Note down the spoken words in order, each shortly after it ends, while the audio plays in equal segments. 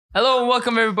Hello and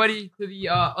welcome everybody to the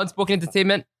Unspoken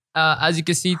Entertainment. As you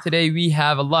can see today, we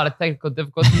have a lot of technical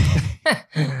difficulties.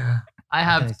 I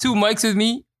have two mics with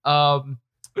me. I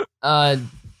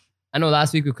know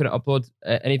last week we couldn't upload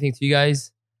anything to you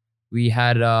guys. We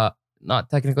had not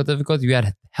technical difficulties, we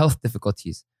had health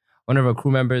difficulties. One of our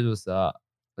crew members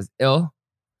was ill,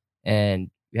 and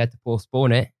we had to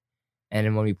postpone it. And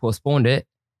then when we postponed it,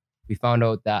 we found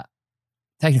out that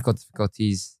technical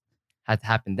difficulties had to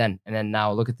happen then. And then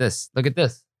now look at this. Look at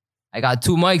this. I got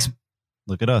two mics.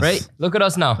 Look at us. Right? Look at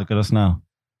us now. Look at us now.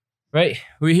 Right?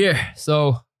 We're here.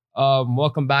 So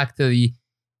welcome back to the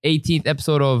 18th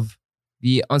episode of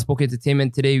the Unspoken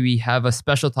Entertainment. Today we have a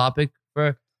special topic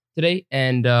for today,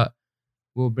 and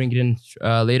we'll bring it in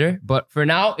later. But for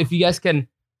now, if you guys can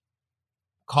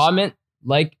comment,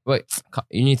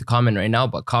 you need to comment right now,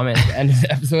 but comment at the end of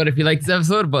the episode if you like this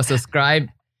episode, but subscribe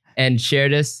and share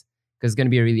this, because it's going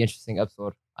to be a really interesting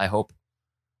episode, I hope.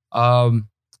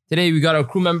 Today we got our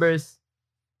crew members.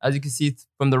 As you can see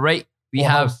from the right, we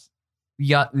got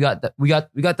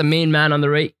the main man on the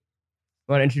right.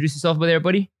 You want to introduce yourself over there,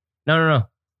 buddy? No.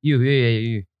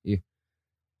 You.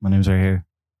 My name's right here.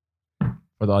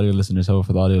 For the audio listeners,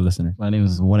 My name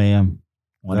is 1 a.m.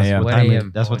 1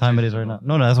 a.m. That's what time it is right now.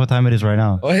 No, that's what time it is right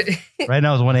now. Right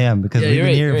now is 1 a.m. because we've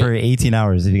been here for 18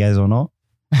 hours. If you guys don't know,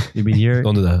 we've been here.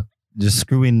 Don't do that. Just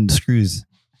screwing screws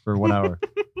for 1 hour.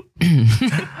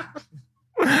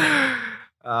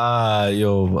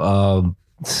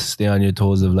 Stay on your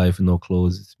toes of life with no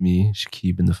clothes. It's me,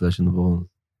 Shakib, in the flesh and the bones.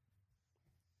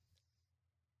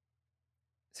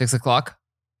 6 o'clock.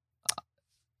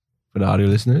 For the audio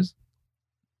listeners,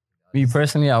 Me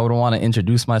personally, I wouldn't want to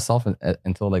introduce myself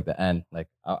until like the end. Like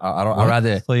I don't. I'd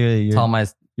rather So tell my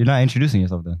you're not introducing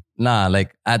yourself then.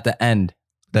 like at the end.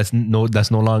 that's no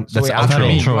longer. That's wait, outro.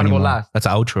 me, You want to go anymore. last? That's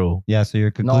outro. Yeah, so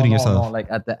you're concluding yourself. No, like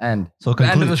at the end. So The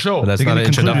end of the show. But that's You're not an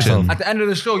gonna conclude introduction. yourself. At the end of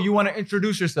the show, you want to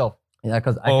introduce yourself. Yeah,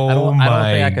 because I Oh don't think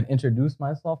my. I could introduce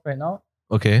myself right now.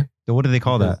 Okay. So what do they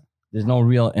call that? There's no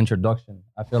real introduction.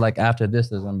 I feel like after this,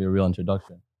 there's gonna be a real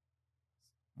introduction.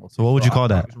 So what would you call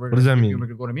that? What does that mean? You're going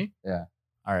to go to me? Yeah.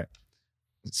 All right.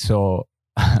 So,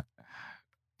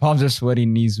 palms are sweaty,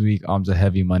 knees weak, arms are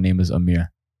heavy. My name is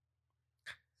Amir.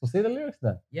 So say the lyrics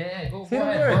then. Yeah, go Say the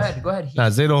ahead. lyrics. Go ahead. Nah,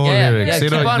 say the whole Yeah, lyrics. yeah, Say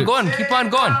keep the, on going. Keep on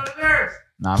going.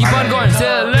 Nah, Keep on going. Say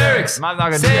the lyrics. Man's not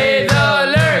going to do Say that.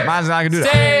 the lyrics. Man's not going to do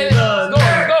that. Say the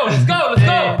Let's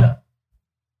go.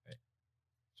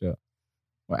 Sure.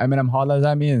 When Eminem hollers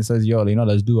at me and says, yo,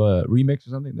 let's do a remix or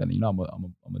something, then, I'm going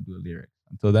to do a lyric.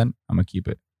 Until then, I'm going to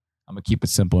keep it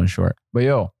simple and short. But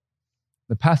yo,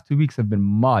 the past 2 weeks have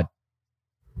been mad.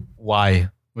 Why?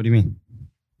 What do you mean?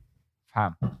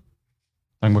 Fam.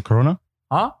 Talking about Corona?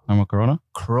 Huh? Talking about Corona?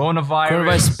 Coronavirus.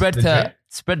 Coronavirus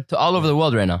spread to all over the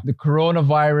world right now. The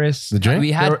coronavirus. The drink?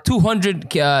 We had 200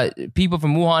 people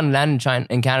from Wuhan land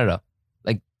in Canada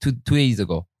like two days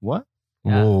ago. What?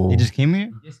 Yeah. Whoa. They just came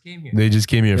here? Just came here. They just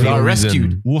came here They for got no rescued.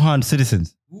 reason. Wuhan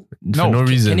citizens. For No, no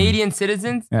reason. Canadian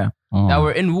citizens Oh. that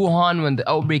were in Wuhan when the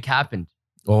outbreak happened.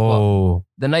 Oh.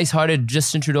 The nice-hearted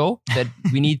Justin Trudeau said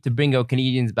we need to bring our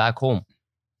Canadians back home.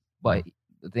 But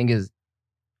the thing is,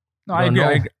 No, I don't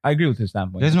agree. know. I agree with his You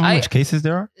standpoint. guys know how I- much cases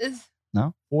there are? it's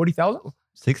 40,000?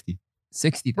 60.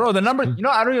 60. Bro, the number,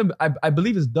 I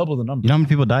believe it's double the number. You know how many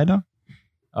people died now?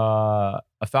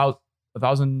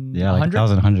 1,000, Yeah, like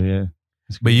 1,100, yeah.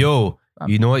 But yo,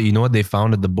 you know what they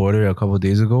found at the border a couple of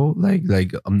days ago? Like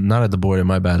I'm not at the border,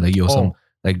 my bad. Like some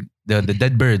like the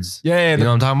dead birds. Yeah, You know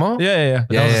what I'm talking about? yeah.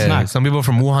 But that was a snack. Some people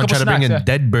from Wuhan Couple try to bring in snacks, yeah.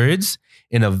 dead birds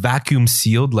in a vacuum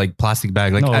sealed like plastic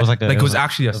bag. Like No, it was like a- it it was was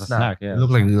actually a it was a snack. snack, yeah. It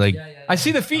looked like I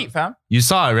see the feet, fam. you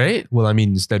saw it, right? Well, I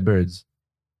mean, it's dead birds.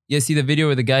 You see the video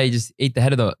where the guy just ate the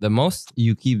head of the mouse?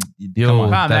 You keep... Yo, come on.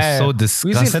 Fam, that's so we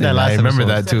disgusting. said that last I remember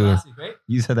episode. that too.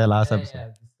 You said that last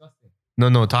episode.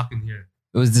 No, talking here.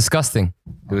 It was disgusting.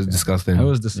 It was disgusting. It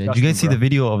was Yeah, disgusting. did you guys see bro. the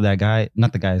video of that guy?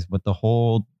 Not the guys, but the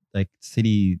whole like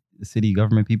city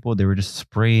government people. They were just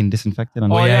spraying disinfectant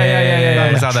on. Oh,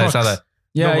 yeah. I saw that. I saw that.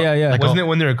 Yeah, No, yeah. like Wasn't it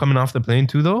when they were coming off the plane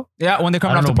too, though? Yeah, when they're I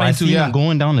coming don't off know, the but I plane too, seen yeah. him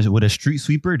going down with a street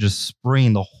sweeper, just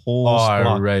spraying the whole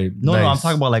block. right. No, I'm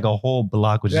talking about like a whole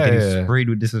block was just Yeah, getting yeah. sprayed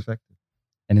with disinfectant.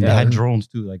 And then Yeah. they had drones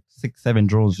too, like 6-7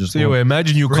 drones just. So yo, going.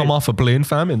 imagine you Great. come off a plane,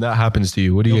 fam, and that happens to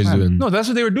you. What are you Yo, guys fam. doing? No, that's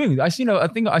what they were doing. I seen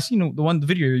the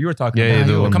video you were talking Yeah, about. yeah,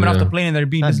 the They were one, coming off yeah. the plane and they're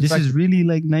being This disinfected. is really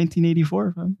like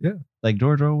 1984, fam. Yeah. Like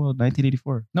George Orwell,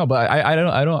 1984. No, but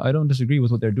I don't disagree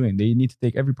with what they're doing. They need to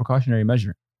take every precautionary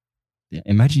measure. Yeah.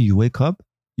 Imagine you wake up,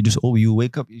 you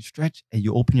wake up, you stretch, and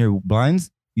you open your blinds,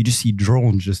 you just see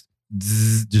drones just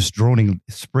droning,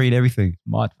 sprayed everything.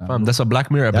 Mod, fam. Fam, that's a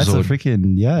Black Mirror That's episode. a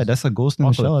freaking, that's a Ghost in the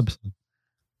Apocalypse. Shell episode.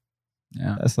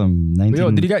 Yeah. That's some But 19.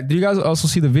 yo, did you guys also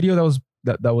see the video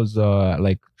that was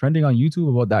like trending on YouTube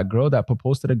about that girl that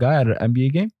proposed to the guy at an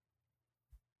NBA game?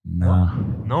 Nah.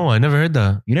 No, I never heard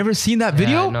that. You never seen that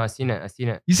video? Yeah, no, I seen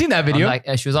it. You seen that video? Like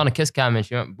she was on a kiss cam and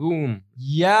she went boom.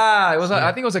 Yeah, it was. Yeah.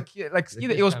 I think it was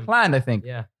it was time. planned. I think.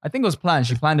 Yeah. I think it was planned.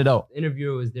 She planned it out. The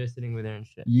interviewer was there sitting with her and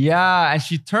shit. Yeah, and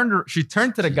she turned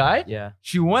to the guy. Yeah.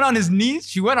 She went on his knees.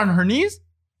 She went on her knees,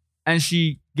 and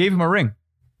she gave him a ring.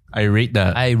 I rate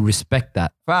that. I respect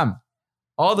that. Fam,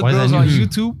 all the Why is girls that on new?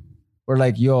 YouTube were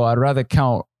like, "Yo, I'd rather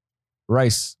count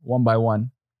rice one by one.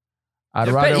 I'd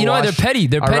They're rather petty. You know what? They're watch- petty.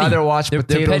 They're I'd petty. rather watch They're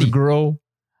potatoes petty. grow.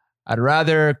 I'd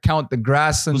rather count the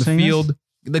grass in Who's the saying this? field."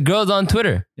 The girls on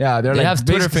Twitter. Yeah, They like have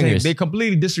Twitter basically saying fingers. They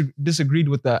completely disagreed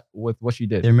with what she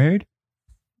did. They're married?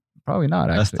 Probably not.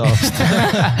 That's Actually.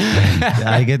 tough.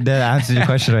 I get that. Answers your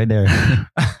question right there.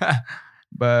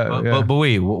 but, yeah. But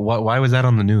wait, why was that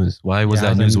on the news? Why was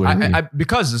Yeah, that I was newsworthy?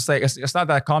 because it's like it's not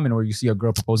that common where you see a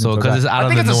girl proposing. So to a 'cause guy. it's out I of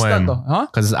think the it's a norm. stunt though, huh?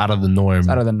 Because it's out of the norm. It's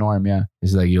out of the norm. Yeah.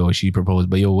 It's like, yo, she proposed.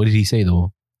 But yo, what did he say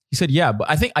though? He said, yeah, but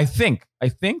I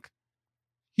think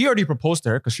he already proposed to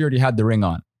her because she already had the ring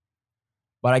on.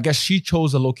 But I guess she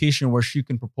chose a location where she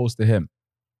can propose to him.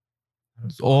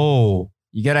 Oh,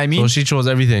 You get what I mean? so she chose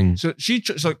everything. So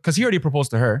because he already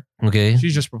proposed to her, Okay.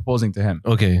 she's just proposing to him.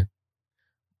 Okay.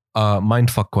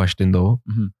 Mindfuck question though.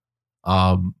 Mhm.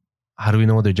 How do we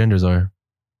know what their genders are?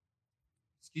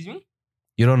 Excuse me?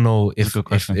 You don't know That's if a good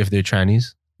question. if they're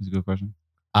trannies. That's a good question.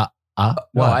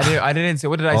 No, I didn't say.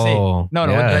 What did I say? Oh, No, what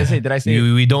did I say? Did I say?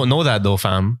 We don't know that though,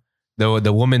 fam.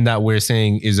 The woman that we're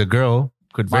saying is a girl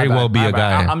could My very bad, well be my a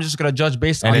bad. guy. I'm just gonna judge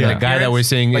based And on then the the guy that we're appearance.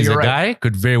 saying But is a you're right. guy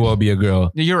could very well be a girl.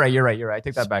 You're right. I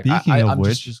take that back. Speaking of I'm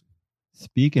which,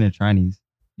 speaking of Chinese,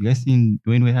 you guys seen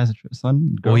Dwayne Wade has a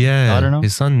son? Girl? Oh yeah, Daughter now?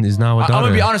 his son is now a I'm daughter.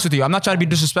 gonna be honest with you. I'm not trying to be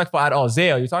disrespectful at all.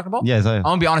 Zaya, you talking about? Yes, I'm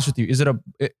gonna be honest with you. Is it a?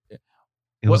 it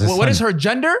was his what is son. her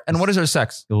gender and what is her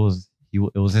sex? It was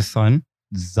his son,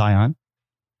 Zion,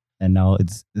 and now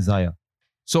it's Zaya.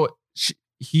 So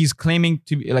he's claiming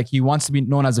to be like he wants to be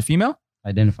known as a female.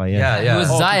 Identify, Yeah, It yeah. was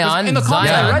Oh, because Zion. in the comments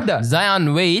Zion, I read that.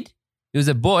 Zion Wade. He was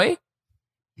a boy.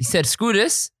 He said, screw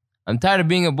this. I'm tired of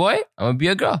being a boy. I'm going to be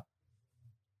a girl.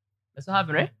 That's what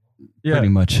happened, right? Pretty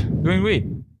much. Dwayne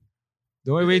Wade.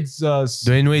 Dwayne Wade's.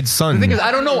 Dwayne Wade's son. The thing is,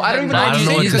 I don't know. I don't even know I what don't to know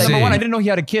say what to because number say. one, I didn't know he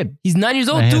had a kid. He's 9 years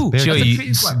old Man, too. his Yo, beard-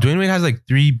 Dwayne Wade has like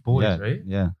 3 boys, Yeah, right?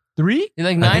 yeah. 3? He's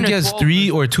like I 9 think or he has 12.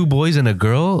 3 or 2 boys and a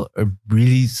girl, a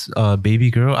really baby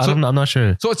girl. I So- don't know. I'm not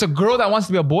sure. So it's a girl that wants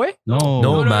to be a boy. No,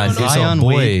 No, man, no. it's a Zion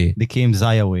boy. Wade became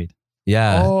Zaya Wade.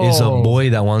 Yeah, it's a Oh. boy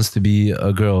that wants to be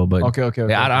a girl. But Okay.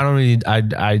 yeah, I don't really.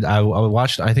 I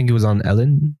watched. I think it was on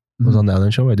Ellen. It was on the Ellen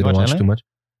show. I didn't watch watch Ellen? too much.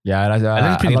 Yeah, I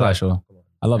Ellen's pretty love lit. that show.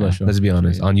 I love that show. Let's be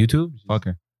honest. On YouTube. Fuck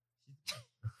her.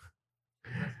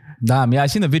 Damn, yeah, I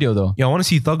seen the video though. Yeah, I want to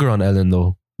see Thugger on Ellen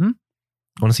though. Hmm?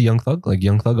 I want to see Young Thug, like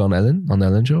Young Thug on the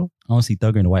Ellen show. I want to see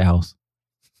Thugger in the White House.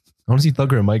 I want to see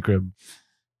Thugger in my crib,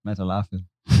 Man's laughing.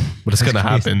 but it's That's gonna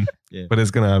crazy. happen. Yeah. But it's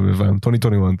gonna happen, fam.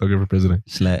 2021 Thugger for president.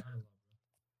 Slat.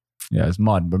 Yeah, it's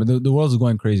mud, but the world's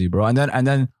going crazy, bro. And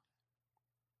then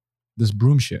this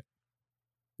broom shit.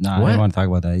 Nah, I What? don't want to talk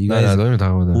about that. You No, guys, don't even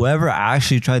talk about that. whoever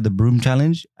actually tried the broom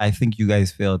challenge, I think you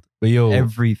guys failed But yo,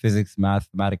 every physics,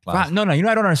 mathematics class. No, you know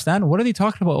I don't understand. What are they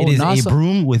talking about? It is NASA? a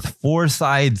broom with 4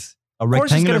 sides. A course it's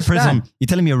rectangular gonna prism. stand. You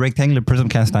telling me a rectangular prism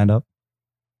can't stand up?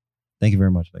 Thank you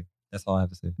very much. Like that's all I have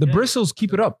to say. The bristles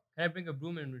keep it up. Can I bring a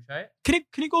broom and retry it?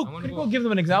 Can you go? I wanna Can you go. go give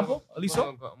them an example,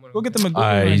 Aliso? Go get them a.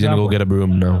 Alright, he's gonna go get a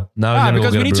broom now. Now he's Ah, gonna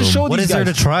because go we get need a to broom. show What these is there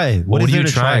guys. to try? What is are there you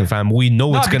to trying, try? fam? We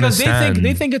know it's gonna because stand.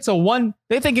 they think it's a one.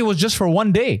 They think it was just for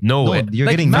one day. No, No, it- you're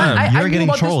Like, getting man, I you're knew getting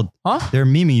about this- trolled. Huh? They're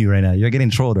memeing you right now. You're getting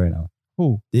trolled right now.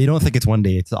 Who? They don't think it's one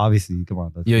day. It's obviously come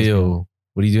on. let's be honest. yo,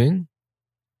 what are you doing?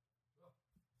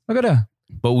 Look at that.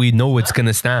 But we know it's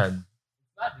gonna stand.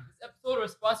 This episode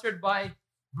was sponsored by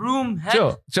Broom Head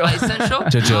Chill. by Essential.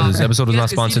 Chill. This episode is not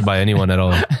sponsored by anyone at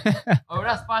all. Oh, we're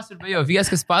not sponsored, but yo, if you guys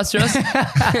can sponsor us,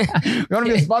 You want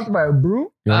to be sponsored by a broom?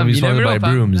 You want to be you never sponsored by know,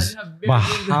 fam. brooms, Imagine big But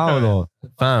brooms how are- though?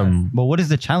 fam? But what is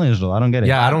the challenge though? I don't get it.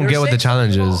 Yeah, I don't They're get what the saying-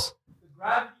 challenge is.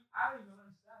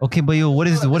 Okay, but yo, what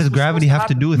does gravity have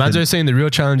to do with Imagine it? saying the real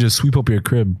challenge is sweep up your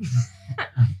crib.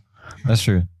 That's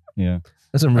true. Yeah.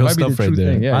 That's some That real might be the stuff right true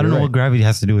there. thing, yeah. I don't you're know right. what gravity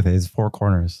has to do with it. It's 4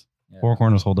 corners. Yeah. 4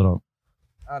 corners hold it up.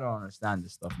 I don't understand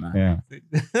this stuff, man.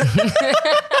 Yeah.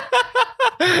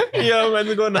 Yo,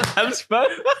 man, going to Hamspot.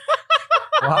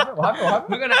 What happened?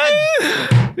 We're gonna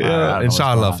end. Yeah, what's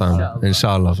inshallah, going fam.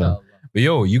 Inshallah, fam. But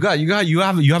yo, you have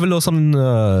a little something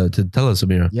to tell us,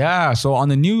 Samira. Yeah. So on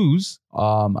the news,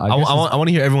 I guess I want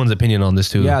to hear everyone's opinion on this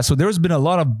too. yeah. So there's been a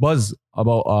lot of buzz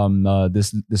about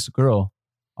this girl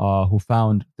who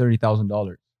found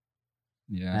 $30,000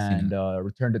 Yeah, I seen and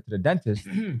returned it to the dentist.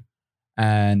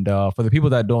 And for the people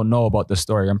that don't know about the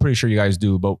story, I'm pretty sure you guys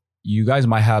do, but you guys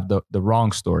might have the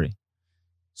wrong story.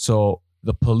 So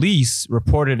the police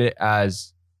reported it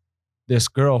as this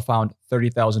girl found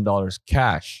 $30,000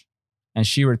 cash, and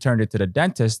she returned it to the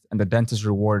dentist, and the dentist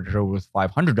rewarded her with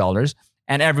 $500.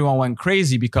 And everyone went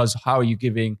crazy because how are you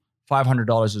giving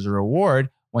 $500 as a reward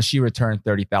when she returned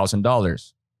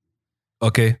 $30,000?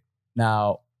 Okay.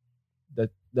 Now,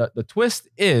 the twist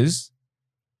is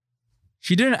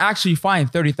she didn't actually find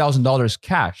 $30,000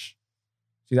 cash.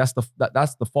 See, that's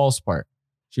the false part.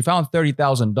 She found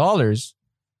 $30,000,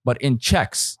 but in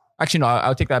checks. Actually, no,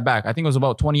 I'll take that back. I think it was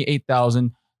about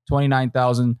 28,000,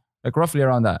 29,000, like roughly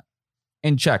around that,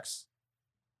 in checks.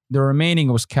 The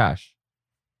remaining was cash.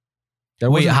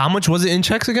 Wait, how much was it in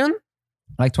checks again?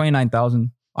 Like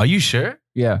 29,000. Are you sure?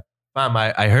 Yeah. Fam,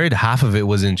 I heard half of it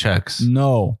was in checks.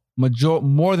 No.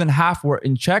 More than half were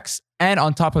in checks. And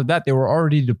on top of that, they were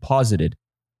already deposited.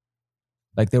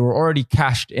 Like they were already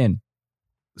cashed in.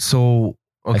 So,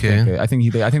 okay. I think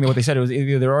what they said, it was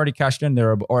either they're already cashed in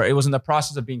there or it was in the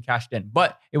process of being cashed in.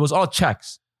 But it was all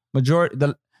checks. It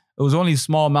was only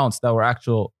small amounts that were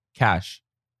actual cash.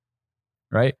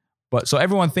 Right? But so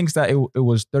everyone thinks that it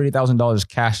was $30,000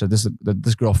 cash that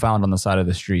this girl found on the side of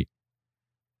the street.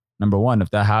 Number one, if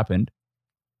that happened,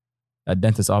 that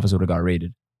dentist's office would have got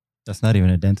raided. That's not even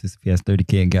a dentist if he has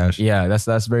 30K in cash. Yeah,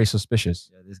 that's very suspicious.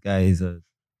 Yeah, this guy is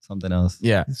something else.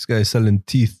 Yeah. This guy's selling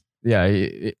teeth.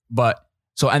 Yeah, but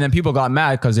so and then people got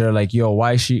mad because they're like, "Yo,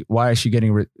 why is she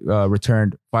getting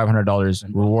returned $500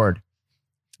 reward?"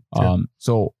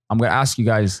 So I'm gonna ask you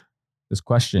guys this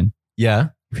question: Yeah.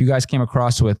 if you guys came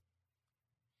across with,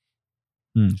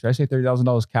 should I say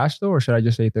 $30,000 cash though, or should I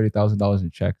just say $30,000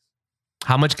 in checks?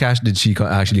 How much cash did she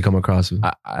actually come across with?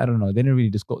 I don't know. They didn't really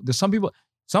disclose. There's some people.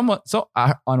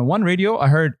 On one radio, I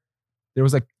heard there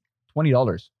was like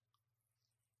 $20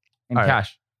 in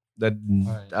cash. I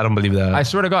don't believe that. I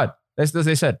swear to God. That's what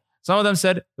they said. Some of them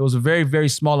said it was a very, very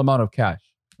small amount of cash,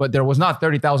 but there was not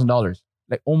 $30,000.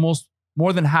 Like almost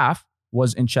more than half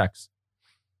was in checks.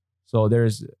 So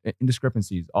there's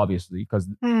indiscrepancies, obviously, because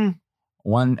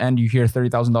one end you hear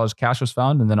 $30,000 cash was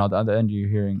found, and then on the other end you're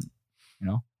hearing,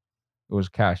 it was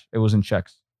cash. It was in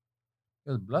checks.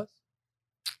 It was blood.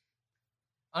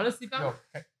 Honestly, fam.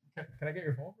 Can I get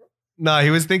your phone, bro? Nah, he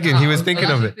was thinking. He was thinking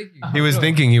of it. He was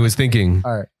thinking.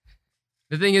 All right.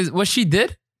 The thing is, what she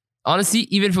did, honestly,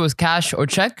 even if it was cash or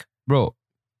check, bro,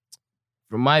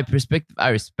 from my perspective, I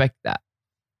respect that.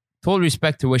 Total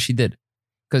respect to what she did.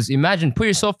 Because imagine, put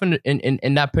yourself in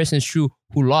that person's shoe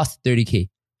who lost 30K,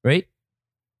 right?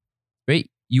 Right?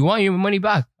 You want your money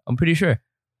back. I'm pretty sure.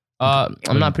 I'm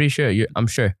not pretty sure. I'm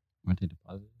sure.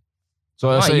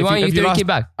 So you want your 30K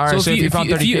back. All right. So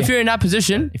if you're in that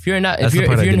position, if you're in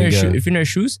her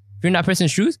shoes, if you're in that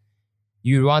person's shoes,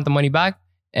 you want the money back.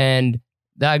 And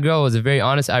that girl was a very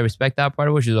honest. I respect that part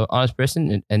of her. She's an honest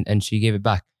person, and she gave it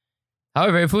back.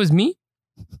 However, if it was me,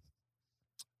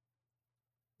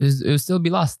 it would still be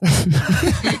lost.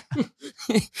 I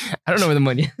don't know where the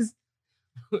money is.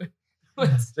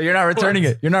 So you're not returning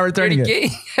it. You're not returning 30K?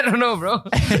 it. I don't know, bro.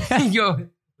 Yo, would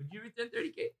you return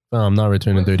 30K? No, I'm not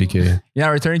returning 30K. You're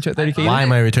not returning 30K? Why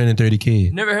am I returning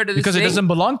 30K? Never heard of this Because it doesn't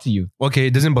belong to you. Okay,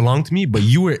 it doesn't belong to me, but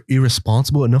you were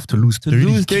irresponsible enough to lose 30K?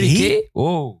 Lose 30K?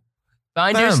 Whoa.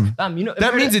 Finders? Fam,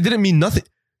 that means it didn't mean nothing.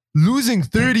 Losing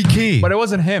 30K. But it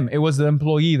wasn't him. It was the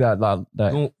employee that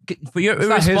for your it's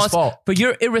not his fault. For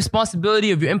your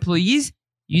irresponsibility of your employees,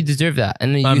 you deserve that.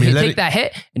 And then you take that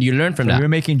hit and you learn from that. You're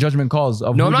making judgment calls. No,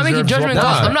 I'm not making judgment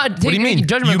calls. I'm not what do you mean?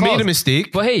 Judgment calls. You made a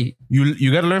mistake. But hey,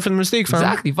 you got to learn from the mistake, fam.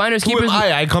 Exactly. Finders, Who keepers.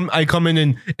 am I come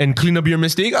in and clean up your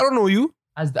mistake. I don't know you.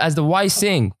 As the wise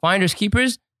saying, finders,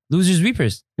 keepers, losers,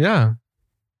 weepers. Yeah.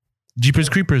 Jeepers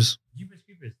creepers. Jeepers,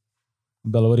 creepers.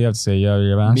 Bella, what do you have to say? Yeah, you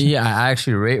have an answer? Me, I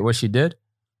actually rate what she did.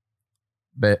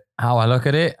 But how I look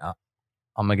at it, I'm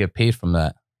gonna get paid from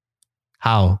that.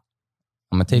 How?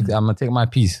 I'm gonna take my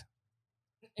piece.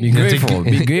 Be You're gonna grateful.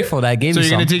 take- Be grateful that I gave So me you're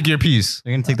some. going to take your piece.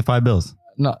 You're gonna take the $5.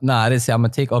 No, I didn't say I'm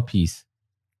gonna take a piece.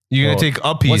 You're going to take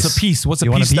a piece. What's a piece? What's a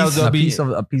You want a piece? piece?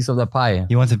 A piece of the pie.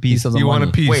 He wants a piece. of the You want a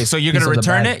money. piece. Wait, so you're Piece gonna of the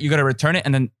return bag. it? You're gonna return it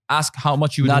and then ask how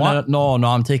much you would want? No,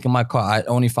 I'm taking my car. I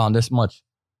only found this much.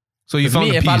 So you For found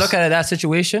me, a if piece. I look at that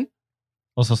situation,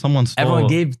 Also, someone stole. everyone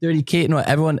gave 30K. No,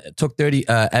 everyone took 30.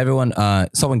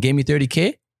 Someone gave me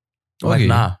 30K. I'm like, Okay.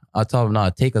 nah. I'll tell them, nah,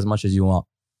 take as much as you want.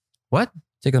 What?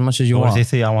 Take as much as you Or want. they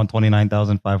say I want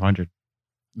 29,500.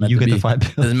 Meant You to get be. the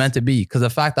 $5. It's meant to be. Because the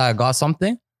fact that I got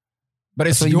something, But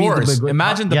it's So you mean the yours. big-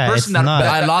 Imagine the Yeah, person it's that, not.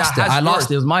 that I lost it. has I lost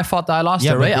yours. it. It was my fault that I lost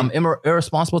Yeah, it, right? but I'm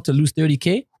irresponsible to lose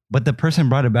 30K. But the person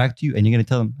brought it back to you, and you're gonna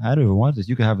tell them, "I don't even want this.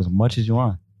 You can have as much as you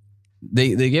want."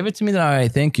 They gave it to me, then I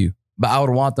thank you. But I would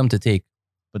want them to take.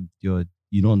 But you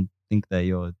don't think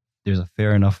that there's a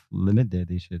fair enough limit there?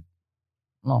 They should.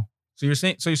 No. So you're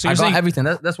saying, I you're got saying everything.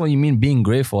 That's what you mean being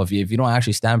grateful. If you don't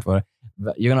actually stand for it,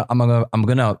 I'm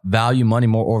gonna value money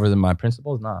more over than my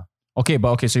principles. Nah.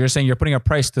 okay, so you're saying you're putting a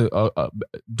price to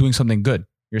doing something good.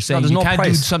 You're saying there's you no can't do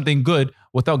price. something good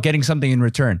without getting something in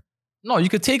return. No, you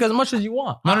could take as much as you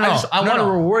want. No. I want to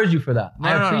reward you for that.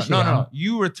 I appreciate it. No.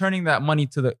 You returning that money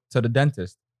to the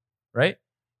dentist, right?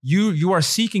 You are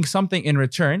seeking something in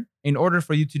return in order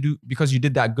for you to do because you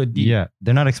did that good deed. Yeah,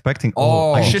 they're not expecting.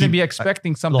 Oh, I can shouldn't keep- be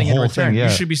expecting something in whole return. thing, yeah. You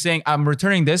should be saying, I'm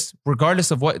returning this regardless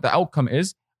of what the outcome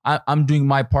is. I'm doing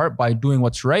my part by doing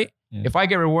what's right. Yeah. If I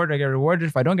get rewarded, I get rewarded.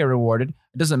 If I don't get rewarded,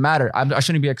 it doesn't matter. I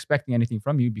shouldn't be expecting anything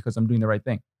from you because I'm doing the right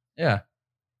thing. Yeah.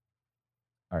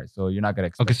 All right, so you're not gonna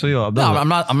expect. Okay, so No, I'm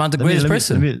not the greatest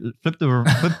person. Let me flip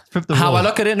the How I role.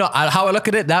 look at it, how I look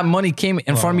at it, that money came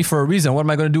in front of me for a reason. What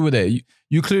am I going to do with it?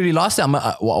 You clearly lost it.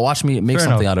 Watch me make Fair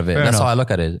something enough, out of it. fair That's enough. how I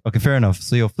look at it. Okay, fair enough.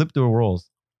 So flip the roles.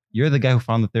 You're the guy who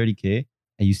found the 30K,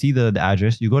 and you see the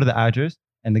address. You go to the address,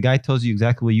 and the guy tells you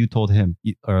exactly what you told him,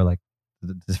 or like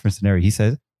the different scenario. He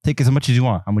says, "Take as much as you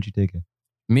want. How much you taking?"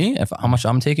 Me, how much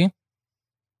I'm taking?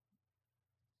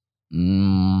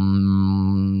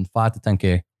 5 to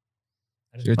 10K.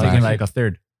 So you're taking like a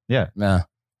third. Yeah.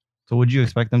 So would you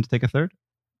expect them to take a third?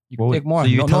 You What can would- take more. so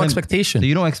you No tell him- expectation. So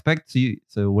you don't expect.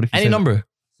 So what if you Any said- number.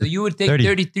 So you would take 30.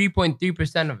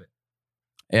 33.3% of it.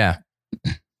 Yeah.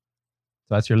 So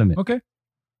that's your limit. Okay.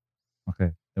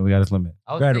 Okay. Then we got this limit.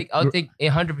 I Right. would take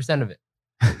 100% of it.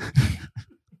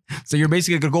 So you're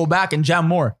basically gonna go back and jam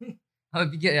more. If I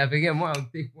get more, I'll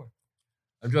take more.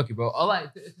 I'm joking, bro. All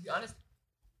right, to be honest,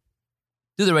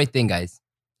 do the right thing, guys.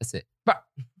 That's it.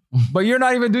 But you're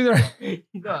not even doing the right.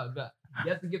 No.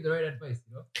 You have to give the right advice,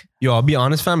 you know? Yo, I'll be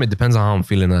honest, fam. It depends on how I'm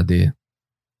feeling that day.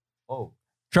 Oh.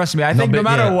 Trust me, I think no but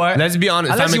matter yeah, what, Let's be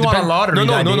honest. Unless fam, you it want a depends- lottery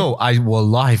that day. No.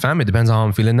 Wallahi, fam. It depends on how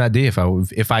I'm feeling that day. If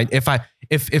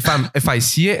I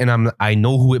see it and I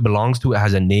know who it belongs to, it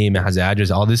has a name, it has an address,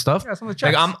 all this stuff. yeah, some of the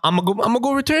Like checks. I'm gonna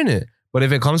go return it. But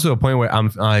if it comes to a point where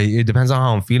it depends on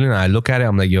how I'm feeling. And I look at it,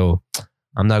 I'm like, yo,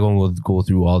 I'm not gonna go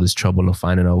through all this trouble of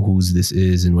finding out whose this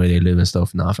is and where they live and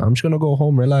stuff. Nah, fam, I'm just gonna go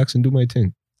home, relax, and do my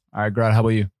thing. All right, Grad, how about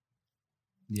you?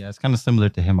 Yeah, it's kind of similar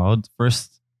to him. I would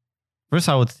first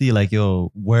I would see like,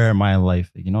 yo, where am I in life?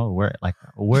 You know,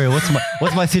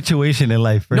 what's my situation in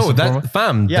life? First No, and foremost. that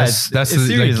fam. Yeah, that's it's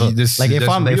serious. Like, this, Like if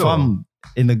that's I'm real.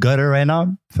 in the gutter right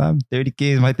now, fam, 30K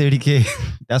is my 30K.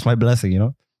 That's my blessing, you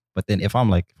know. But then if I'm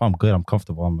good, I'm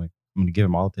comfortable. I'm gonna give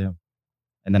him all to him,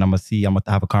 and then I'm gonna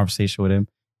have a conversation with him,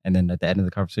 and then at the end of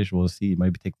the conversation, we'll see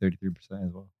maybe take 33%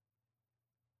 as well.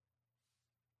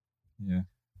 Yeah,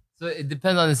 So it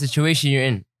depends on the situation you're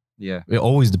in. yeah. It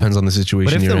always depends on the situation.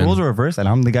 But if you're the in. roles are reversed and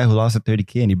I'm the guy who lost the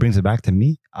 30K and he brings it back to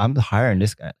me, I'm hiring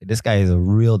this guy. This guy is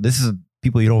this is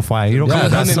people you don't find. You don't Yeah,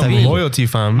 come that's across some this type of- loyalty,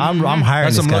 fam. I'm hiring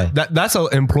That's this some guy. that's an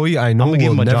employee I know I'ma give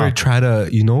will him a never job.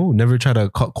 try to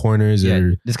cut corners Yeah,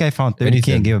 or this guy found 30K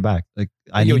anything. and gave it back. Like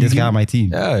I Yo, need you this guy give- on my team.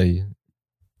 yeah.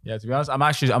 Yeah, to be honest, I'm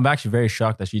actually very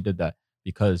shocked that she did that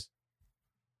because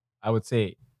I would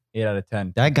say 8 out of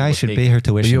 10. That guy would should take pay her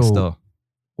tuition Yo, still.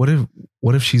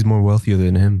 What if she's more wealthier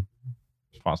than him?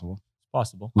 It's possible.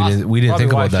 Possible. We didn't Probably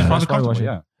think why about she's that. probably Possible, why she-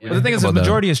 yeah. But the thing is, the Think about that.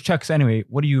 majority is checks anyway.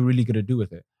 What are you really gonna do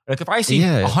with it? Like if I see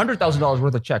Yeah. $100,000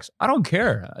 worth of checks, I don't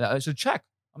care. It's a check.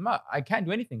 I can't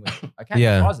do anything with it. I can't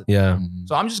Yeah, deposit. yeah.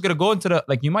 So I'm just gonna go into the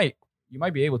you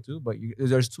might be able to, but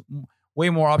there's way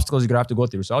more obstacles you're gonna have to go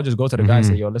through. So I'll just go to the guy and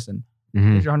say, yo, listen,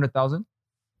 Mhm. here's your 100,000.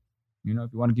 You know,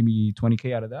 if you want to give me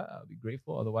 20K out of that, I'll be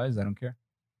grateful. Otherwise, I don't care.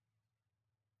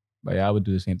 But yeah, I would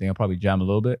do the same thing. I'll probably jam a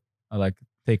little bit. I like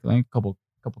take like a couple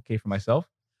K for myself,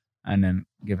 and then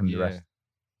give him the rest.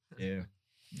 Yeah.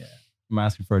 Yeah. I'm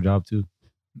asking for a job too.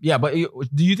 Yeah, but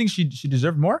do you think she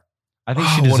deserved more? I think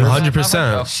she One deserves. hundred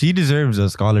percent. She deserves a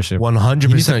scholarship 100%. She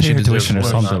She needs to pay her deserves tuition or more.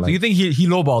 something. So you think he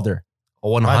lowballed her?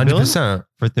 100%.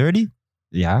 for 30.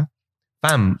 Yeah,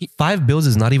 Fam, $5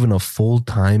 is not even a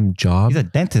full-time job. he's a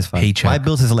dentist. Fam. Paycheck. 5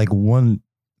 bills is like one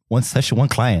session, one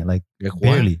client, like Like, what?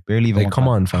 barely even. Like, one come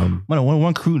client. on, fam.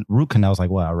 One root canal is like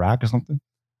what, a rack or something.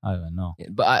 I don't know.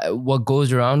 But what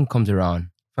goes around comes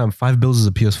around. Fam, $5 is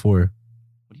a PS4.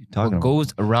 What are you talking What about?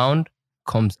 goes around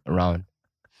comes around.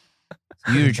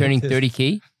 So you're returning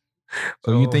 30K?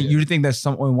 So you think that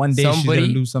one day she's Somebody-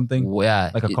 gonna do something Well,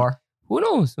 yeah. like a car? Who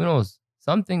knows? Who knows?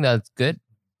 Something that's good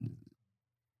is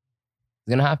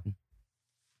gonna happen.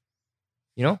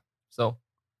 You know? So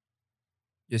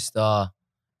just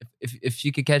if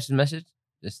she could catch the message,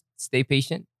 just stay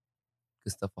patient,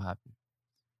 good stuff will happen.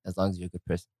 as long as you're a good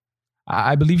person.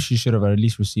 I believe she should have at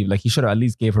least received, like he should have at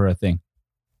least gave her a thing.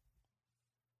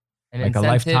 An Like a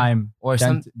incentive lifetime or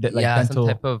some dental. some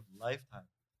type of Lifetime.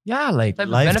 Yeah, like type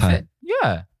of Lifetime. benefit.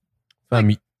 yeah.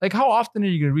 Fam, Like how often are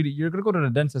you gonna really? You're gonna go to the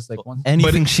dentist like once.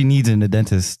 Anything she needs in the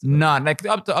dentist. Not like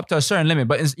up to a certain limit,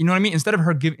 but you know what I mean. Instead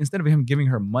of him giving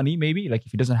her money, maybe like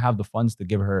if he doesn't have the funds to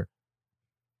give her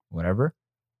whatever,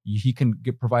 he can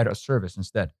provide a service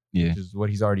instead. Yeah. Which is what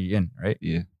he's already in, right?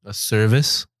 Yeah. a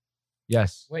service.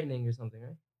 Yes, Whitening or something,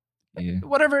 right? Yeah.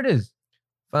 whatever it is.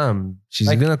 Fam, she's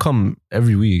Like- gonna come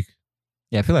every week.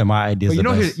 Yeah, I feel like my idea is But the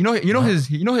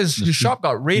best. his shop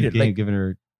got raided. Like Like giving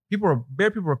her. people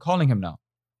were calling him now,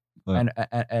 What?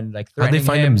 and like How'd they threatening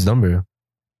find him. his number?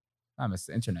 It's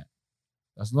the internet.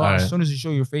 As long Alright. as soon as you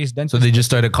show your face, dentist. So they just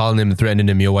started calling him and threatening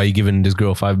him. Yo, why you giving this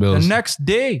girl $5 the bills? next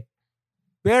day,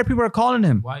 bare people are calling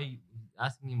him. Why are you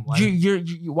asking him why?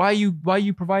 Why are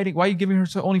you providing? Why are you giving her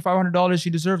only $500? She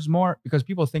deserves more because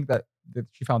people think that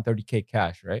she found $30K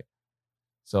cash, right?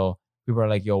 So people are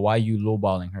like, "Yo, why are you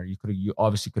lowballing her? You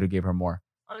obviously could have gave her more."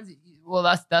 Honestly, well,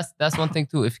 that's one thing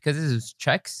too. Because this is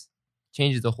checks,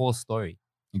 changes the whole story.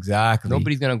 Exactly.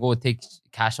 Nobody's gonna go take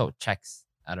cash out checks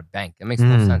at a bank. It makes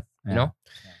no sense, you Yeah. know.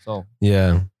 So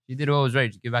Yeah. she did what was right.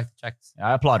 Just give back the checks.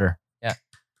 I applaud her. Yeah.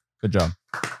 Good job.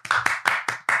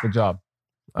 Good job.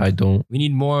 I don't. We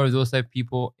need more of those type of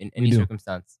people in any do.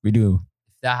 circumstance. We do.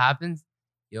 If that happens,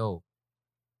 yo,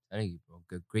 I think bro,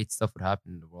 great stuff would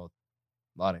happen in the world.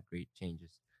 A lot of great changes.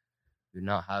 We would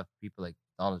not have people like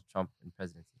Donald Trump in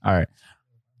presidency. All right.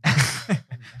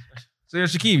 So,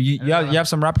 Shakib, you have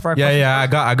some rapid fire Yeah,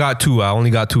 questions? yeah. I got two. I only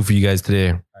got two for you guys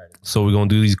today. So we're gonna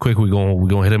do these quick. We're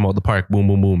gonna hit them out the park. Boom,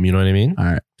 boom, boom. You know what I mean? All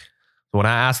right. So when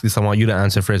I ask this, I want you to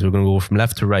answer first. We're gonna go from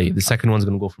left to right. The second one's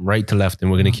gonna go from right to left,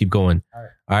 and we're gonna keep going. All right.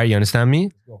 All right. You understand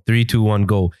me? go. 3, 2, 1,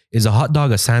 go. Is a hot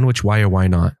dog a sandwich? Why or why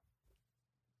not?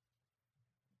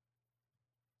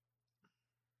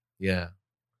 Yeah.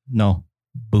 No.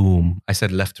 Boom. I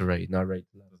said left to right, not right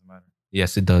to left. Doesn't matter.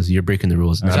 Yes, it does. You're breaking the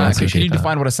rules. I Can appreciate you that.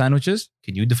 define what a sandwich is?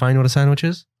 Can you define what a sandwich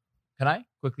is? Can I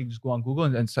quickly just go on Google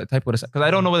and type what a because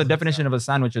I don't know what the definition of a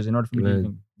sandwich is in order for me to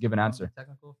even give an answer.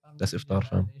 That's iftar,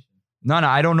 fam. No,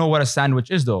 I don't know what a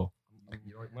sandwich is though.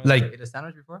 Like- ate a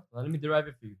sandwich before? Well, let me derive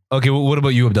it for you. Okay, what about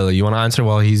you, Abdullah? You want to answer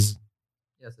while he's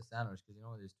Yeah, it's a sandwich because you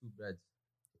know there's two breads.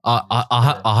 a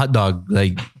hot dog?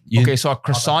 Like you, Okay, so a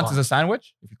croissant bun. is a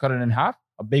sandwich. If you cut it in half,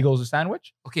 a bagel is a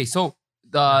sandwich. Okay, so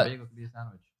Bagel could be a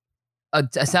sandwich.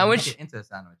 a sandwich. Make it into a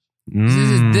sandwich. This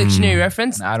is a Mm. dictionary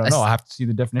reference. And I don't know. I have to see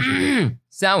the definition.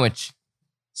 Sandwich.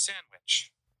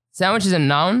 Sandwich is a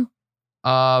noun.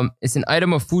 It's an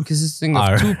item of food consisting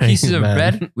of two Alright, pieces of man.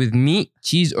 bread with meat,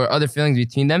 cheese, or other fillings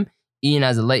between them, eaten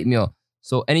as a light meal.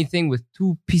 So anything with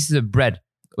two pieces of bread.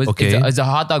 Okay. Is a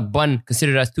hot dog bun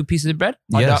considered as two pieces of bread?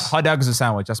 Yes. Hot dog is a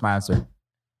sandwich. That's my answer.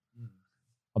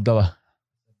 Abdullah.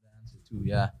 Two,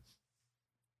 yeah.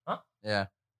 Huh? Yeah.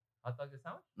 Hot dog is a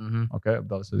sandwich? Mm-hmm. Okay,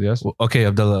 Abdullah says yes. Okay,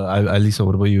 Abdullah. Alisa,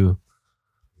 what about you?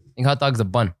 I think hot dog is a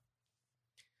bun.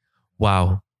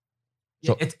 Wow.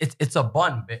 Yeah, it's a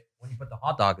bun, but when you put the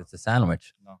hot dog, it's a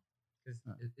sandwich. No.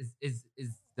 Is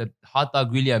the hot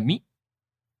dog really a meat?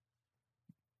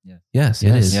 Yes, Yes,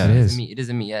 it is. yeah. It It is. is a meat. It is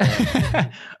a meat.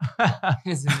 Yeah.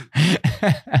 It is a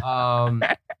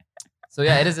meat. So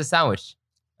yeah, it is a sandwich.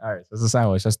 All right, so it's a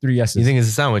sandwich. That's 3 yeses. You think it's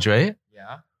a sandwich, right?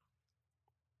 Yeah.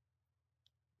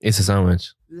 It's a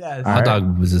sandwich. Yes. All Hot right.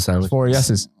 dog is a It's sandwich. 4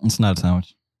 yeses. It's not a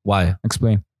sandwich. Why?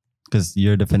 Explain. Because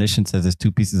your definition says there's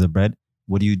 2 pieces of bread.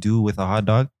 What do you do with a hot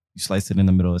dog? You slice it in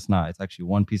the middle. It's not. It's actually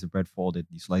 1 piece of bread folded.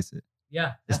 You slice it.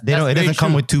 Yeah. It doesn't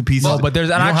come with 2 pieces. No, but there's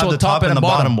an You don't have actual the top and a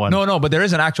bottom one. No, but there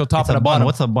is an actual top It's and a a bun. bottom.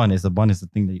 What's a bun? Is a bun is the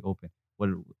thing that you open. What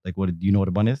do you know what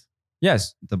a bun is?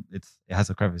 Yes. It has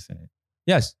a crevice in it.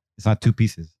 Yes. It's not 2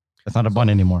 pieces. That's not a bun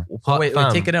anymore. So wait,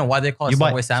 take it in. Why they call it You buy-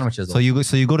 Subway sandwiches? So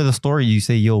you go to the store. You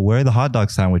say, "Yo, where are the hot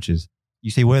dog sandwiches?" You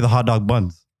say, "Where are the hot dog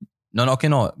buns?" No.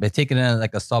 They take it in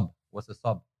like a sub. What's a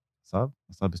sub? Sub.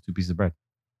 A sub is 2 pieces of bread.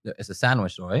 It's a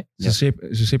sandwich, though, right? It's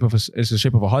the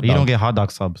shape of a hot But dog. you don't get hot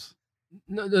dog subs.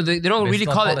 No, they don't They really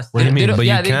still call call it. it What do you mean? don't- But you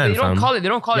yeah, can, they don't fam. call it. They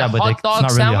don't call Yeah, it a but hot it's dog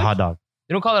not really sandwich. a hot dog.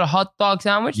 They don't call it a hot dog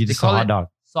sandwich. You They just call call hot it dog.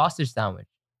 sausage sandwich.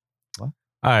 All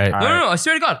right. All No. I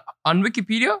swear to God. On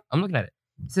Wikipedia, I'm looking at it.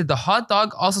 It said the hot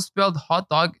dog, also spelled hot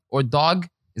dog or dog,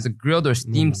 is a grilled or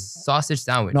steamed sausage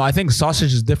sandwich. No, I think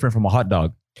sausage is different from a hot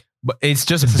dog. But it's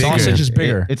just The bigger. sausage is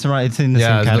bigger. It's right. It's in the Yeah,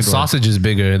 same the category. sausage is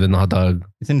bigger than the hot dog.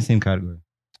 It's in the same category.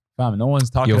 Fam, no one's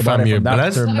talking Yo, about fam, it you're from that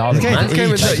blessed. terminology. This guy's Man's came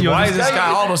with Like, that- yo, Why this is this guy- guy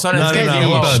all of a sudden No, no, taking no, it?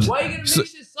 hold on. Why are you gonna So- make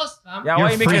shit sus, Yeah, why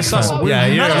are you making it sus? Yeah,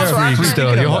 you're None of us a are freak actually still.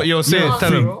 thinking Yo, about it. yo, say You're it. a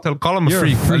Tell him. Call him a You're a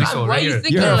freak. freak. Aliso, Why right are you here.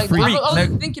 thinking You're a like freak. that? I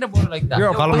was thinking about it like that. You're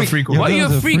a Call him a freak. You're Why are you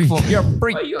a a freak freak. for? You're a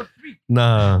freak. Why are you a freak?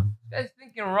 Nah. You guys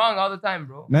thinking wrong all the time,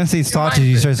 bro. Man says Your talk to you,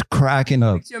 he mindset. starts cracking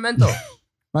up. Fix your mental.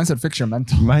 Man said fix your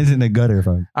mental. Mine's in the gutter,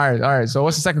 fam. All right. So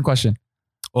what's the second question?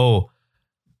 Oh,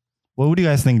 What do you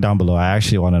guys think down below? I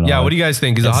actually want to know. yeah. What do you guys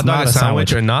think? Is a It's hot dog not a a sandwich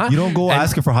sandwich. or not? You don't go And-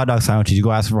 asking for hot dog sandwiches. You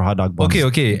go asking for hot dog buns.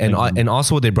 Okay. And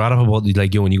also what they brought up about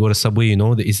like, yo, when you go to Subway, you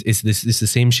know, it's the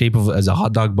same shape as a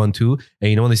hot dog bun too. And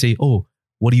you know when they say, oh,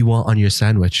 what do you want on your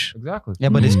sandwich? Exactly. Yeah,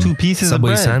 but it's two pieces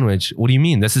Subway of bread. sandwich. What do you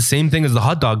mean? That's the same thing as the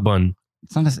hot dog bun.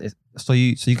 It's not so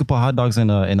you could put hot dogs in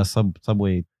a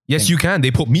Subway. Yes, you can.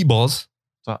 They put meatballs.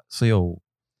 So yo,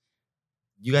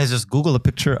 you guys just Google a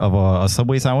picture of a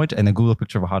Subway sandwich and then Google a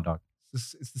picture of a hot dog.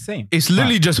 It's the same. It's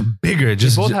literally just bigger. They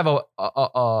Just both have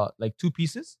like two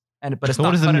pieces, but it's So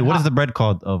not. what is the bread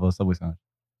called of a Subway sandwich?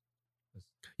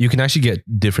 you can actually get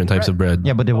different types of bread.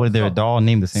 Yeah, but they're all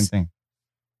named the same thing.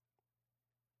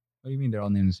 What do you mean they're all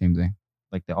named the same thing?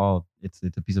 Like it's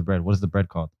a piece of bread. What is the bread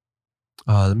called?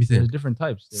 Let me There's think. different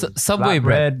types. There's Subway flat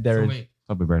bread. There's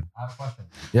Subway bread. I have a question.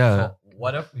 Yeah. So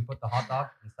what if we put the hot dog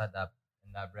inside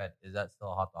that bread? Is that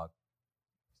still a hot dog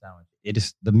sandwich? It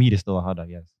is the meat is still a hot dog.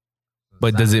 Yes.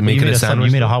 But does it So make you it made a sub- sandwich?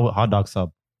 You made a hot dog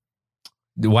sub.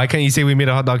 Why can't you say we made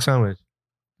a hot dog sandwich?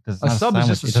 Because a sub is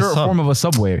just a short form of a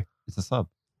Subway. It's a sub.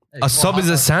 A sub is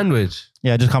a sandwich.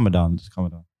 Yeah, just calm it down.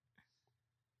 All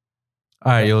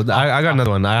right, yo, I got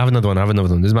another one. I have another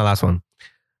one. This is my last one.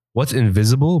 What's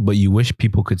invisible but you wish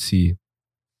people could see?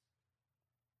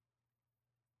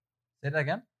 Say that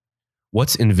again.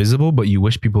 What's invisible but you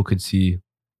wish people could see?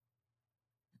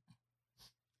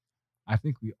 I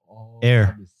think we all Air.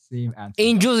 have the same answer.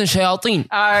 Angels and shayateen.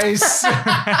 I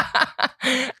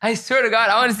I swear to God,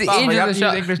 I want to see Stop, we have angels to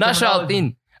and use English not terminology.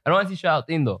 shayateen. I don't want to see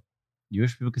shayateen though. You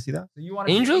wish people could see that? So you want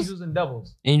to see Angels? angels and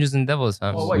devils? Angels and devils,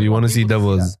 fam. Oh, wait. You want to see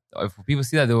people to see devils? If people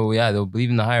see that, they'll believe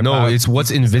in the higher No, power. it's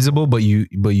what's invisible but you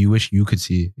wish you could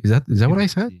see. Is that what I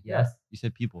said? Yes. You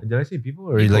said people. Did I say people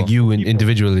or People. like you People.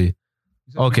 individually?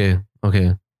 You said Okay.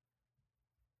 Okay,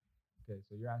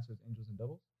 so your answer is angels and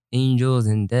devils? Angels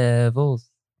and devils.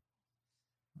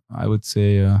 I would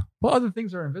say, what other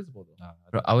things are invisible though?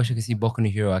 Bro, I wish I could see Boku no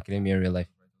Hero Academia in real life.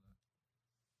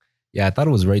 Yeah, I thought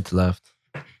it was right to left.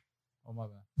 Oh my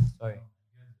bad. Sorry.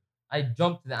 I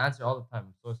jump to the answer all the time.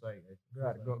 I'm so sorry,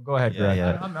 guys. Go ahead, Yeah, Greg.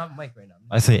 yeah. I'm on mic right now.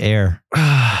 I say air,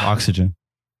 oxygen.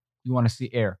 You want to see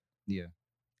air?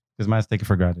 Because man's taking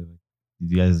for granted. Like,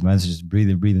 you guys, man's just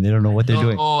breathing. They don't know what they're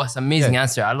doing. Oh, it's an amazing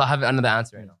answer. I have another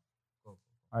answer right now.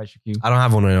 All right, Shaquille. I don't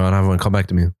have one right now. I don't have one. Come back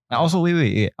to me. And also,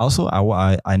 wait. Also,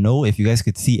 I know if you guys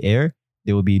could see air,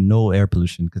 there would be no air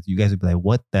pollution because you guys would be like,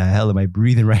 what the hell am I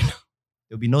breathing right now?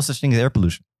 There would be no such thing as air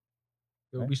pollution.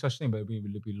 There would be such thing, but it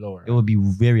would be lower. It would be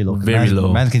very low. 'Cause Very man,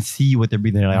 low. Man can see what they're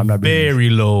breathing. They're like, I'm not breathing. Very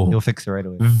low. He'll fix it right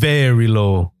away. Very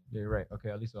low. Yeah, you're right. Okay,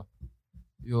 at least so.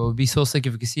 It would be so sick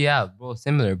if you could see, yeah, bro,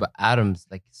 similar, but atoms,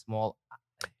 like small.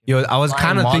 Like, Yo, I was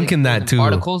flying kinda thinking that molecules and too.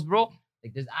 Particles, bro.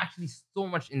 Like, there's actually so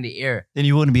much in the air. Then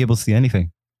you wouldn't be able to see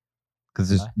anything because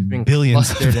there's You've been billions.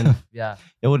 clustered and yeah.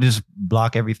 It would just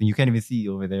block everything. You can't even see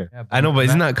over there. Yeah, I know, but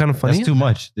isn't that kind of funny? That's too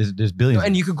much. There's billions.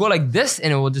 And you could go like this,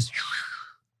 and it will just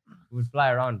it would fly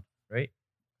around, right?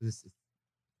 'Cause it's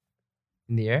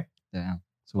in the air, Damn.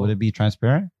 So would it be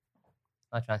transparent?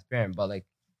 not transparent, but like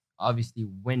obviously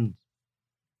wind You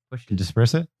pushes. can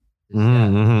disperse it?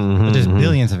 Mm-hmm. But there's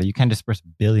billions of it. You can't disperse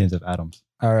billions of atoms.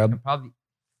 All right. You could probably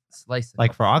slice it.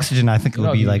 Like for oxygen, I think it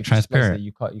would be like transparent.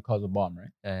 You cause a bomb,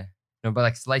 right? No, but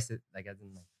like slice it, like as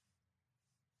in like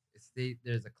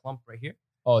there's a clump right here.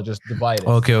 Oh, just divide it.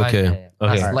 Okay, Slice- okay. yeah, yeah.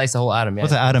 Not Okay. slice the whole atom. Yeah.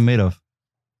 What's an atom made of?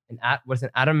 What's an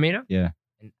atom made of? Yeah.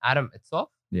 An atom itself?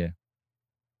 Yeah.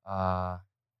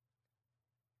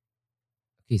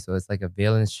 Okay, so it's like a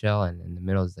valence shell, and in the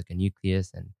middle is like a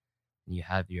nucleus, and you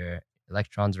have your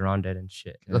electrons around it and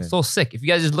shit. It looks Okay. so sick. If you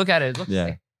guys just look at it, it looks Yeah.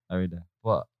 sick. I read that.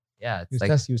 But yeah, it's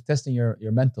like He was testing your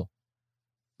mental.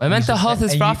 my mental health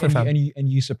is profit, fam. and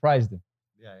you surprised him.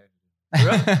 Yeah.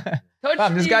 Touch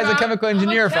Fam, this me, guy's a bro. chemical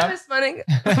engineer, I'm a fam. chemist, my nigga.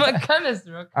 I'm a chemist,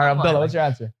 bro. All right, Come on, Abdullah, man. what's your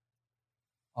answer?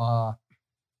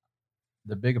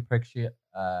 The bigger picture,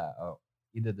 or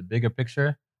either the bigger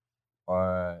picture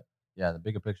or the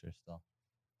bigger picture still.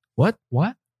 What? The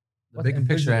What's bigger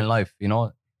picture invisible? in life,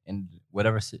 in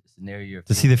whatever scenario you're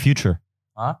To see the future.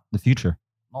 Huh? The future.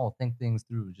 No, think things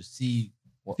through. Just see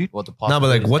what the No, but like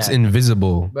possibilities what's can.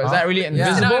 invisible? But is that really Yeah. It's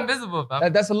invisible? not invisible,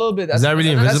 fam. That's a little bit. Is that really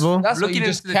invisible? That's what Looking you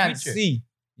just into the can't future. see.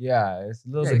 Yeah, it's a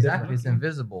little Yeah, bit exactly. It's different.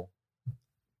 invisible.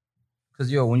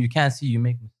 Because when you can't see, you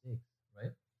make mistakes,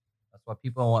 right? That's why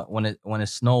people want when it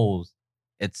snows,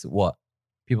 it's what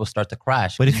people start to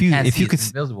crash. But if you can't see could it's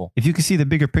invisible, if you could see the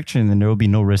bigger picture, then there will be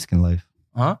no risk in life.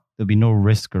 huh? There'll be no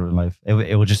risk in life.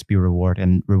 It will just be reward,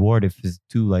 and reward if it's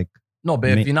too like No,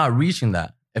 but if you're not reaching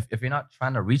that, if you're not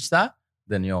trying to reach that,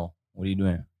 then yo, what are you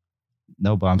doing?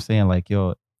 no. But I'm saying like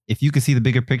yo, if you could see the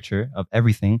bigger picture of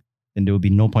everything, then there will be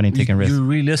no point in taking risks. You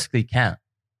realistically can't.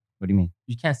 What do you mean?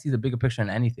 You can't see the bigger picture in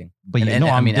anything. But And- no,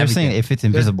 and- I mean they're everything. saying if it's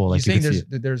invisible, You're like you saying can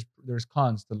see it. there's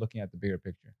cons to looking at the bigger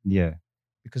picture Yeah,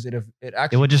 because it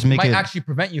actually would just make might it- actually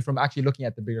prevent you from actually looking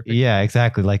at the bigger picture. yeah,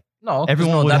 exactly. Like No, 'cause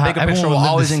everyone no, would that have, bigger picture everyone will would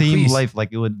live always the same increase. life. Like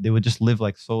they would just live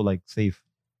like so like safe.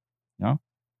 You know,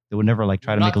 they would never like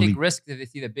try to not make a take leap. risks if they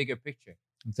see the bigger picture.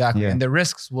 Exactly, Yeah. and the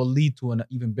risks will lead to an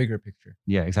even bigger picture.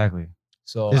 Yeah, exactly.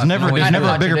 So There's it never kind of a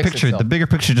bigger contradicts picture. itself. The bigger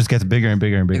picture just gets bigger and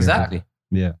bigger and bigger. Exactly.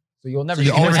 Yeah. So you'll never. So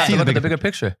you can always never have see to the look at the bigger bigger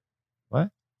picture. What?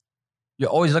 You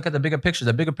always look at the bigger picture.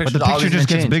 The bigger But picture the is picture always just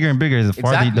gonna gets change. bigger and bigger the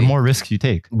farther, the Exactly. more risks you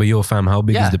take. But yo, fam, how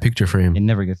big Yeah. is the picture frame? It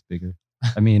never gets bigger.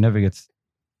 I mean, it never gets.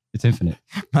 It's infinite.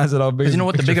 Because Because you know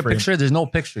what the bigger picture? The's no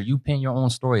picture. You paint your own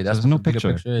story. That's There's what no the bigger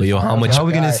picture. picture is. But yo, how much? How are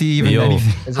we gonna see even Yo,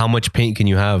 anything? how much paint can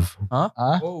you have?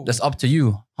 Whoa. That's up to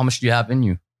you. How much do you have in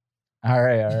you? All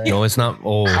right. No, it's not.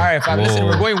 Oh, All right, fam. Listen,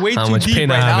 we're going way how too much deep paint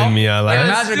right I have now. in me? I like. Yeah,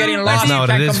 Imagine we're getting That's lost. not what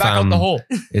Can't it come is, back out fam. the hole.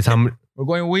 It's how. We're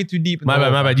going way too deep. In My the bad,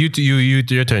 hole, my fam. bad.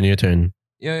 Your turn. Your turn.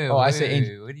 Yo, Oh, I wait, say wait,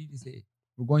 angel. wait, what did you say?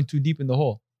 We're going too deep in the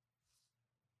hole.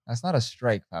 That's not a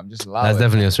strike, fam. Just allow That's it.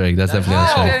 definitely a strike. That's definitely a Wow.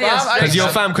 strike. Yeah, yeah, Cause yo,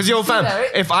 strike. fam. Cause yo, You see fam. that,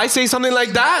 right? If I say something like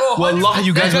that, Oh, wallah,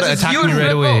 you guys 100%. would Because attack it's me you, right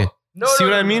bro. away. No, See no,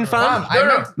 what I no, mean, no, fam? no. I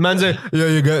meant- Man's like, yeah,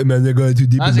 you got man, you're going too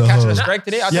deep Man's in the catching hole. a strike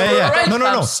today. I Yeah, thought- yeah. Strike, No, no,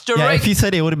 fam, no. strike. Yeah, if he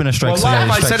said it would have been a strike. Well, so yeah,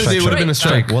 if I strike, said it, strike, it would have been a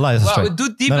strike. Well, that's a Wow, strike.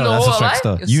 do deep No, in the that's hole. a strike like?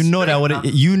 still. It's You know that straight, would fam.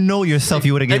 you know yourself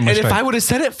you would have given And him a if I strike. would have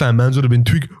said it, fam, man's would have been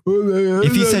tweaked.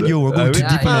 If he said, yo, we're going too Yeah,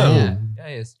 deep in the yeah, hole. yeah.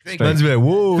 Yeah, straight. Straight. Man's be like,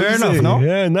 whoa. Fair what you enough, say? no?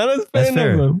 Yeah, no, that's That's fair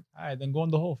fair. enough, man. All right, then go in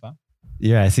the hole, fam.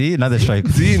 Yeah, see? Another strike.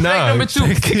 See, Strike nah. number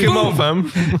two. Kick him out, fam.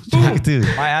 Strike two.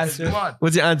 My answer. Come on.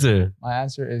 What's your answer? My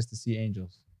answer is to see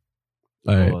angels.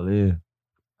 All right. Oh, yeah.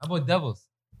 How about devils?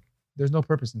 There's no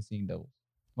purpose in seeing devils.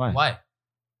 Why? Why?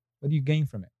 What do you gain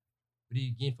from it? What do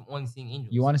you gain from only seeing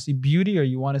angels? You want to see beauty, or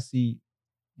you want to see,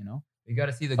 you know? You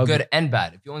gotta see the Okay. good and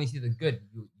bad. If you only see the good,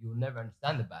 you'll never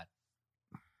understand the bad.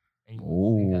 And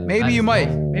you think that Maybe bad you is might.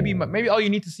 good. Maybe all you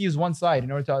need to see is one side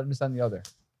in order to understand the other.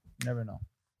 You never know.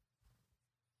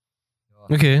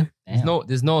 Okay.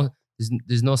 There's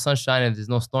no sunshine and there's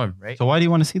no storm, right? So why do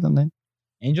you want to see them then?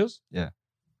 Angels? Yeah.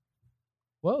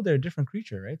 Well, they're a different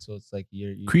creature, right? So it's like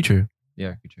you Creature.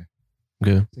 Yeah, creature.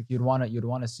 Okay. It's like you'd want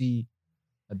to see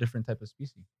a different type of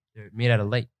species. They're made out of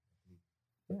light.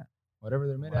 Whatever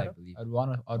they're made Well, I out of, believe. I'd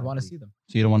want to believe. see them.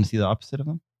 So you don't want to see the opposite of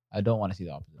them? I don't want to see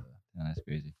the opposite of that. Yeah, that's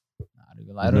crazy. Nah, I don't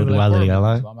even, I No don't even like duality, horror I movies,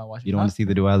 lie. so why am I watching You don't want that? to see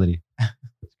the duality.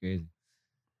 It's crazy.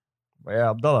 But yeah,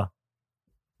 Abdullah.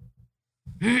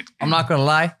 I'm not gonna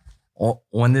lie.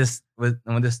 When this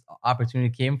opportunity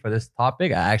came for this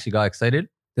topic, I actually got excited.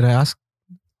 Did I ask?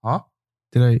 Huh?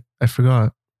 I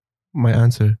forgot my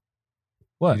answer.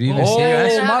 What? You didn't even say your answer?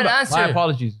 They don't have an my answer.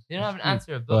 apologies. They don't have an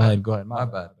answer. Go ahead. My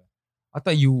bad. I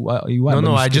thought you went. No, but no,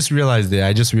 you I skipped. just realized it.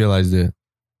 I just realized it.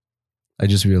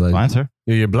 So answer?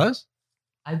 You're blessed?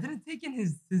 I didn't take in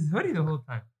his hoodie the whole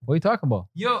time. What are you talking about?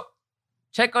 Yo,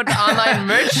 check out the online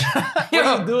merch. What are you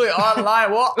Yo, doing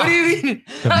online? What? what do you mean?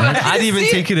 I didn't even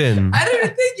take it in. I didn't even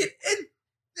take it in.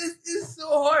 This is so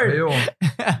hard. All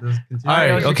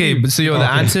right, okay. But so yo, the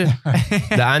answer,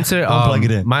 Don't plug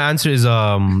it in. my answer is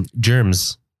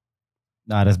germs.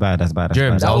 Nah, that's bad. That's bad. That's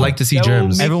Germs. bad. I would like to see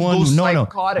germs. Everyone, no.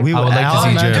 We I would like to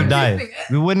see man germs. could die.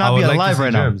 We would I not would be like to alive see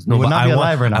right now. germs. We would but not be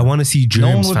alive right now. I want to see germs, No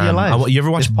one would be fam. alive. You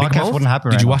ever watch This Big podcast Mouth? wouldn't happen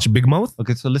Did right you now. watch Big Mouth?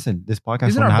 Okay, so listen. This podcast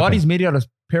Isn't wouldn't our happen. bodies made out of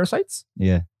parasites?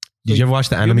 Yeah. Did you ever watch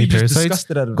the Maybe anime you just Parasites?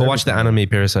 disgusted out of Go watch the everything. anime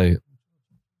Parasite.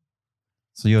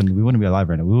 So yo, we wouldn't be alive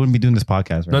right now. We wouldn't be doing this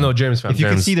podcast right now. No, germs, fam. If you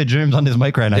germs. could see the germs on this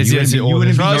mic right now, It's- you wouldn't it's- be. You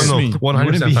wouldn't be. trust no, me.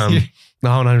 100%, fam. No,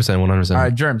 100%, 100%. All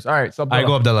right, germs. All right, so All right,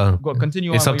 go Abdullah. Go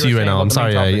continue. It's on up what to you were right saying now. about I'm the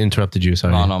main sorry I topic. interrupted you.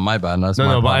 Sorry. No, my bad. That's No,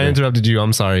 my but I topic. interrupted you.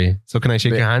 I'm sorry. So can I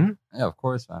shake your hand? Yeah, of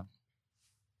course, man.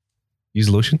 Use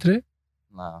lotion today?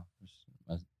 Nah,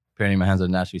 apparently my hands are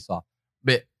naturally soft.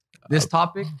 But this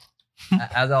topic,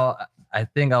 I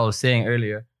think I was saying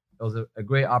earlier, it was a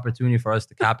great opportunity for us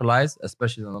to capitalize,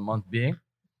 especially in the month being.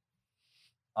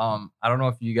 I don't know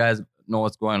if you guys know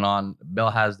what's going on.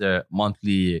 Bell has their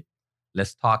monthly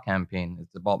Let's Talk campaign.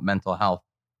 It's about mental health.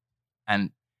 And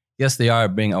yes, they are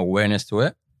bringing awareness to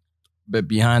it. But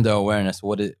behind the awareness,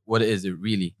 what is it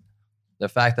really? The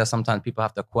fact that sometimes people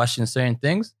have to question certain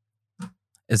things,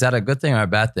 is that a good thing or a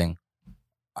bad thing?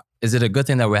 Is it a good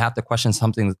thing that we have to question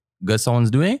something good someone's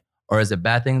doing? Or is it a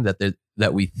bad thing is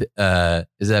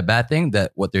it a bad thing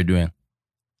that what they're doing?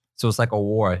 So it's like a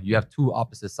war. You have two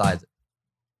opposite sides.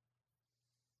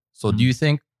 So do you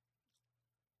think,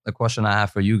 the question I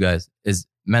have for you guys is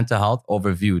mental health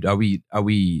overviewed? Are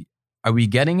we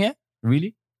getting it?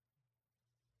 Really?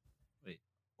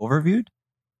 Overviewed?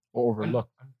 Or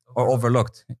overlooked. Or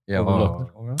overlooked? Yeah,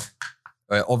 Overlooked.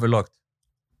 overlooked.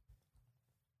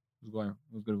 Who's gonna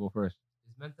go first?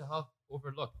 Is mental health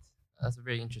overlooked? That's a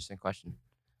very interesting question.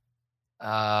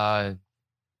 I'd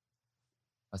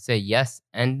say yes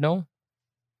and no,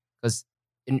 because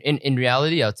in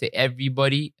reality, I would say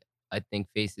everybody I think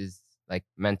faces like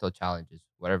mental challenges,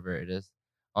 whatever it is.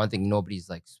 I don't think nobody's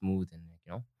like smooth and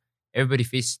everybody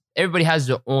has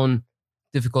their own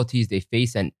difficulties they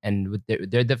face, and with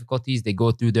their difficulties they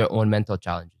go through their own mental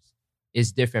challenges.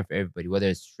 It's different for everybody, whether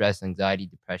it's stress, anxiety,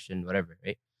 depression, whatever,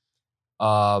 right?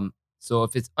 So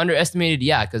if it's underestimated,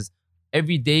 yeah, because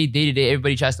every day to day,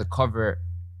 everybody tries to cover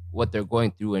what they're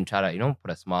going through and try to,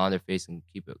 put a smile on their face and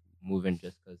keep it moving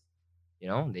just because,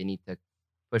 they need to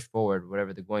push forward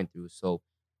whatever they're going through. So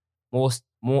more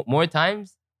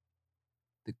times,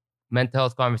 the mental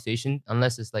health conversation,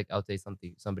 unless it's like, I'll say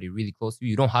somebody really close to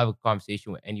you, you don't have a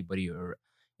conversation with anybody, or,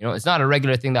 it's not a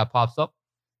regular thing that pops up.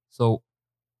 So,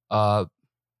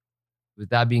 with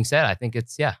that being said, I think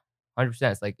it's 100%.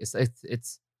 It's like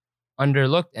it's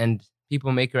underlooked, and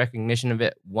people make recognition of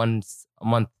it once a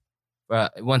month, 1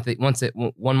 month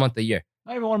a year.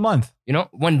 Not even 1 month.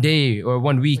 1 day or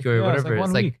 1 week or whatever.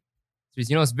 It's like 1 week. It's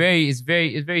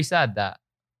very sad that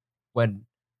when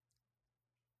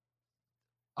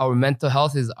our mental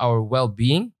health is our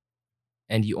well-being,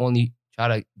 and you only try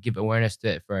to give awareness to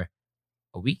it for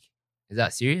a week. Is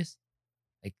that serious?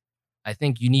 Like, I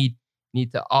think you need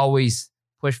to always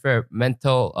push for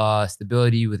mental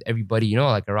stability with everybody,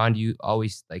 like around you.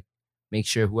 Always like make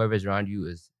sure whoever's around you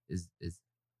is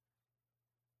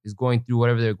going through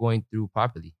whatever they're going through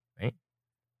properly, right?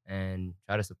 And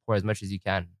try to support as much as you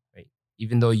can, right?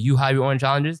 Even though you have your own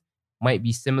challenges, might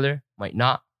be similar, might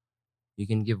not. You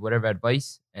can give whatever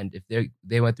advice, and if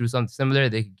they went through something similar,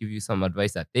 they could give you some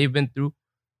advice that they've been through,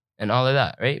 and all of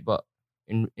that, right? But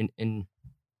in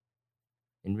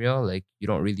real, like, you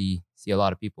don't really see a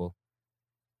lot of people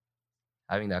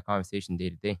having that conversation day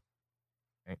to day,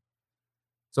 right?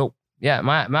 So yeah,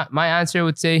 my answer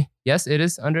would say yes, it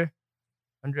is under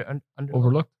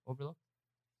Overlooked.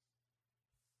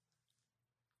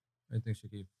 I think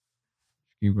Shakib.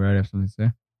 You right have something to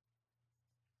say?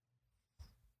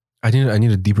 I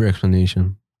need a deeper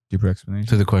explanation Deeper explanation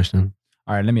to the question.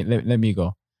 All right, let me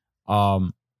go.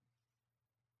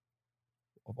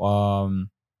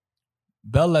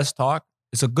 Bell Let's Talk.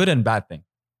 It's a good and bad thing.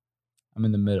 I'm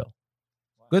in the middle.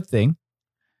 Good thing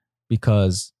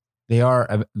because they are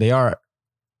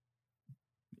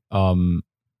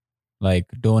like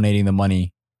donating the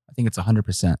money. I think it's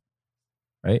 100%,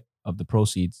 right, of the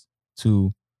proceeds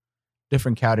to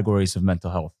different categories of mental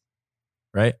health,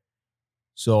 right?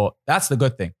 So that's the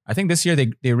good thing. I think this year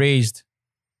they raised,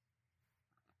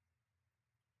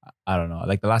 I don't know,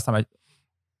 like the last time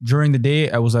during the day,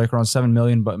 I was like around 7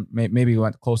 million, but maybe we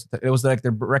went close to, it was like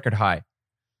their record high.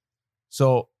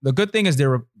 So the good thing is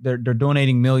they're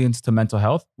donating millions to mental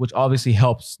health, which obviously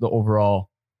helps the overall,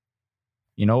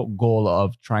 goal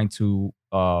of trying to,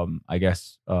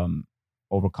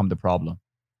 overcome the problem.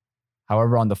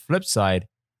 However, on the flip side,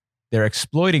 they're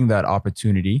exploiting that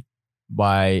opportunity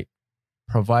by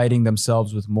providing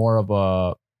themselves with more of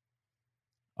a,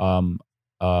 what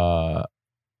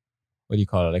do you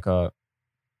call it?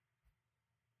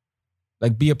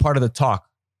 Like be a part of the talk.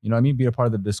 You know what I mean? Be a part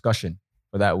of the discussion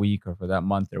for that week or for that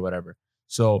month or whatever.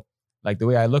 So like the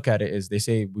way I look at it is they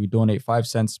say we donate 5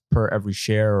 cents per every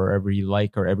share or every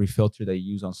like or every filter that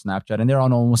you use on Snapchat. And they're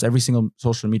on almost every single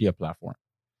social media platform.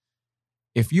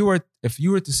 If you were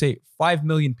to say 5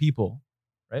 million people,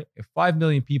 right? If 5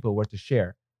 million people were to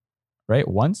share, right,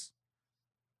 once,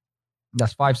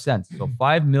 that's 5 cents. So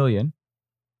 5 million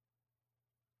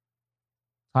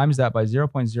times that by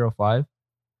 0.05,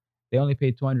 they only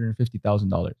paid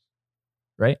 $250,000,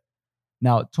 right?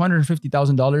 Now,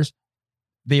 $250,000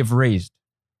 they've raised.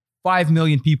 5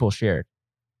 million people shared.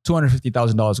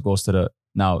 $250,000 goes to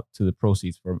the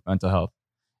proceeds for mental health.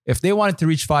 If they wanted to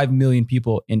reach 5 million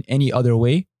people in any other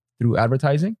way through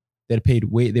advertising, they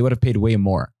would have paid way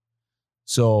more.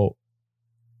 So,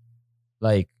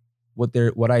 like,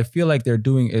 what I feel like they're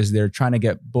doing is they're trying to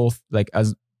get both, like,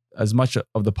 as much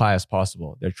of the pie as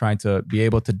possible. They're trying to be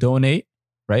able to donate,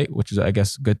 right? Which is, I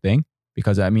guess, a good thing,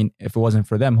 because I mean, if it wasn't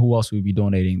for them, who else would be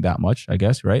donating that much, I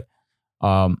guess, right?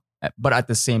 But at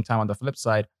the same time, on the flip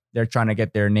side, they're trying to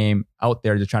get their name out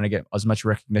there. They're trying to get as much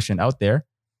recognition out there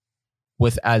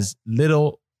with as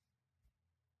little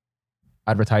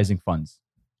advertising funds,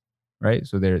 right?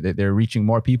 So they're reaching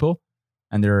more people,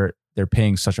 and they're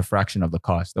paying such a fraction of the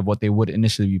cost of what they would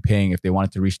initially be paying if they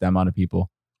wanted to reach that amount of people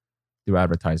through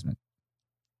advertisement.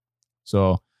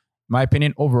 So, in my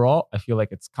opinion, overall, I feel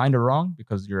like it's kind of wrong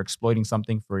because you're exploiting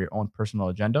something for your own personal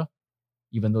agenda,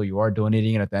 even though you are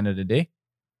donating it at the end of the day.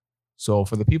 So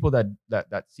for the people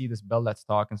that see this Bell Let's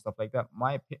Talk and stuff like that,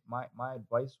 my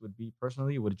advice would be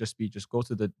personally would just go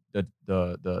to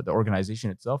the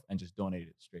organization itself and just donate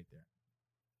it straight there.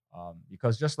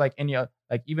 Because just like any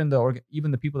like even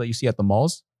the people that you see at the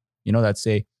malls, that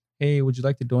say, hey, would you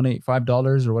like to donate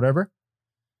 $5 or whatever?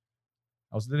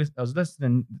 I was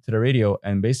listening to the radio,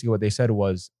 and basically what they said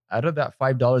was, out of that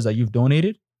 $5 that you've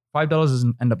donated, $5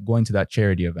 doesn't end up going to that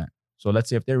charity event. So let's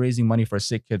say if they're raising money for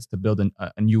sick kids to build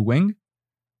a new wing,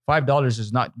 $5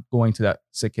 is not going to that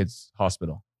sick kids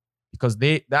hospital, because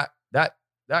that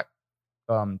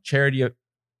charity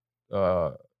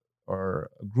or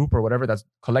a group or whatever that's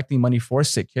collecting money for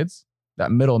sick kids,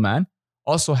 that middleman,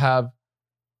 also have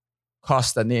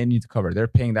costs that they need to cover. They're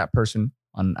paying that person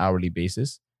on an hourly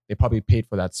basis. They probably paid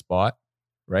for that spot,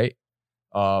 right?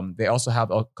 They also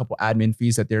have a couple admin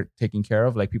fees that they're taking care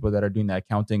of, like people that are doing the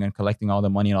accounting and collecting all the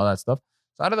money and all that stuff.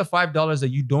 So out of the $5 that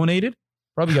you donated,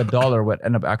 probably $1 would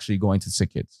end up actually going to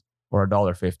sick kids, or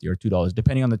 $1.50 or $2,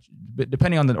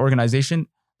 depending on the organization.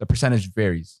 The percentage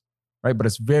varies, right? But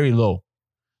it's very low.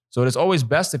 So it's always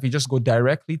best if you just go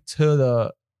directly to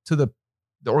the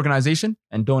organization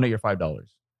and donate your $5,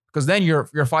 because then your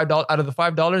 $5 out of the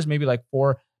 $5, maybe like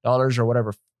 $4 or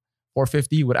whatever,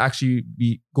 $4.50 would actually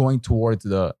be going towards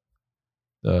the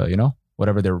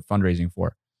whatever they're fundraising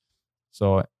for.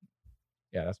 So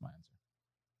yeah, that's my answer.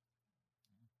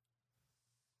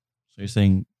 So you're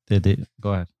saying they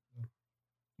go ahead.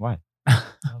 Why?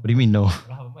 What do you mean no? I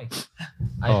don't have a mic.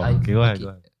 Okay, go ahead.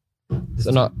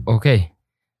 So no, okay.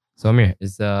 So Amir,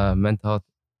 is mental health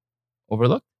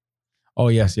overlooked? Oh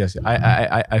yes.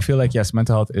 I feel like yes,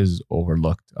 mental health is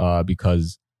overlooked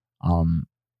because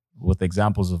with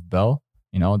examples of Bell,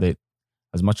 they,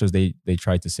 as much as they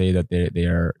try to say that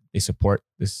they support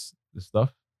this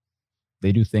stuff,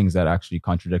 they do things that actually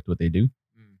contradict what they do.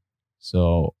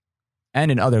 So,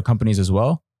 and in other companies as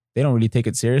well, they don't really take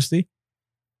it seriously.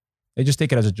 They just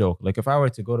take it as a joke. Like if I were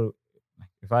to go to,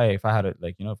 if I had it,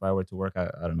 like, if I were to work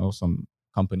at, I don't know, some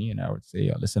company, and I would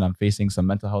say, listen, I'm facing some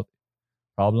mental health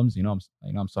problems.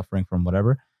 I'm suffering from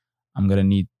whatever. I'm gonna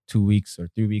need 2 weeks or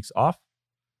 3 weeks off.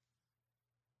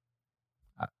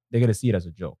 They're gonna see it as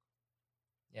a joke.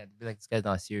 Yeah, they'd be like, this guy's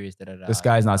not serious. This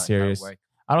guy's not serious.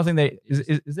 I don't think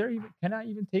is there even, can I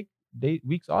even take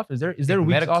weeks off? Is there weeks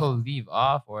medical off? leave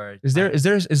off, or Is there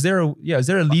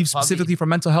a leave specifically for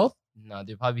mental health? No,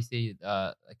 they probably say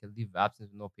like a leave of absence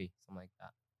with no pay, something like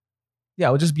that. Yeah,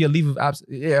 it would just be a leave of absence.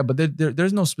 Yeah, but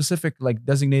there's no specific like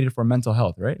designated for mental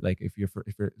health, right? Like if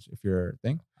you're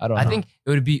thing, I don't know. I think it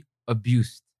would be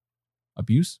abused.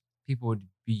 Abuse? People would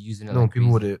be using it. No, like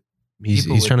people crazy. would.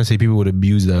 He's trying to say people would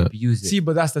abuse that. Abuse it. See,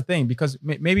 but that's the thing, because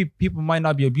maybe people might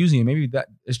not be abusing it. Maybe that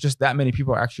it's just that many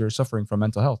people actually are suffering from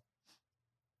mental health.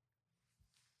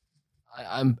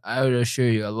 I would assure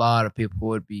you, a lot of people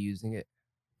would be using it.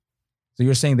 So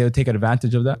you're saying they would take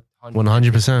advantage of that?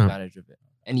 100%. Advantage of it.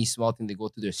 Any small thing they go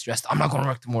through, they're stressed. I'm not going to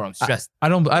work tomorrow. I'm stressed. I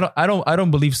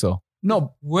don't believe so.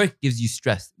 No, work gives you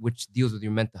stress, which deals with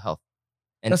your mental health.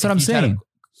 And that's what I'm saying.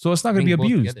 So it's not going to be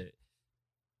abused.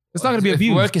 It's not going to be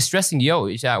abused. If work is stressing you,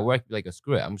 you should at work be like,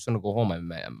 screw it. I'm just going to go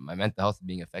home. My mental health is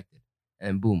being affected. And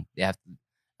then boom, they have to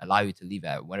allow you to leave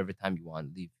at whatever time you want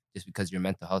to leave, just because your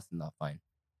mental health is not fine.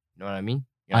 You know what I mean?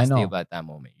 You're not stable at that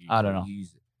moment. I don't know. You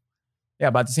use it. Yeah,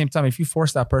 but at the same time, if you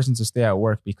force that person to stay at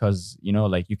work because,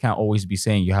 like you can't always be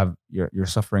saying you're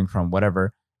suffering from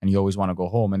whatever and you always want to go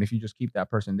home. And if you just keep that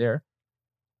person there,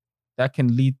 that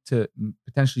can lead to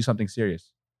potentially something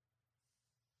serious.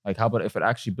 Like how about if it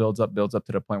actually builds up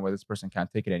to the point where this person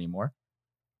can't take it anymore,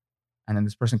 and then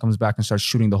this person comes back and starts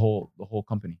shooting the whole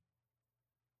company.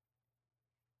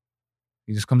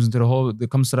 He just comes to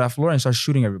that floor and starts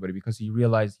shooting everybody because he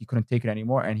realized he couldn't take it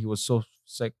anymore, and he was so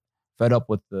sick, fed up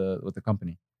with the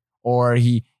company, or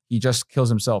he just kills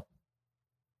himself.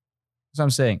 That's what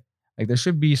I'm saying. Like there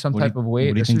should be some type of way.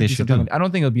 What do you think they should do? I don't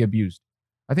think it'll be abused.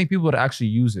 I think people would actually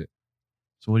use it.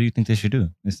 So what do you think they should do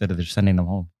instead of just sending them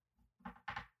home?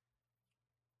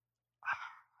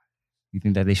 You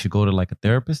think that they should go to like a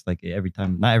therapist, like every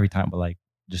time, not every time, but like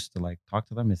just to like talk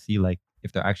to them and see like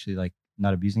if they're actually like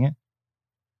not abusing it?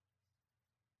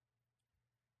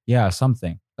 Yeah,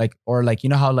 something like, or like,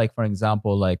 how like, for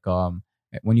example, like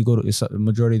when you go to a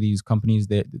majority of these companies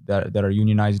that are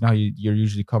unionized, now you're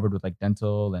usually covered with like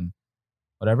dental and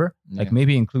whatever, like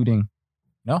maybe including,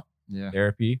 Yeah,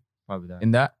 therapy probably that.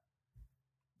 in that.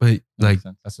 But like Makes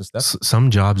sense. That's a step. some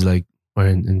jobs, like, or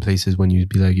in places when you'd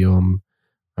be like, yo, I'm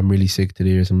really sick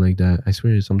today or something like that. I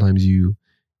swear, sometimes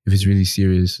if it's really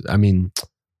serious, I mean,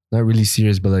 not really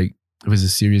serious, but like if it's a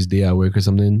serious day at work or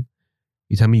something,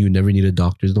 you tell me you never need a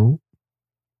doctor's note.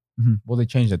 Well, they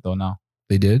changed it though now.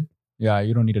 They did. Yeah,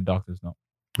 you don't need a doctor's note.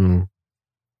 Mm.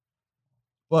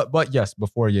 But yes,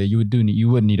 before you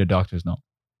would need a doctor's note.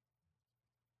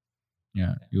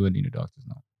 Yeah, you would need a doctor's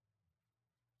note.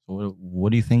 So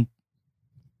what do you think?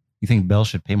 You think Bell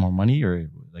should pay more money or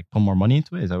like put more money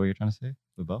into it? Is that what you're trying to say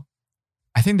with Bell?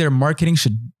 I think their marketing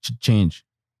should change.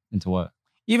 Into what?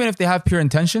 Even if they have pure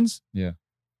intentions, Yeah.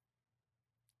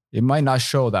 it might not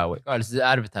show that way. God, this is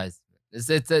advertised. It's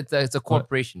a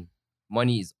corporation.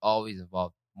 Money is always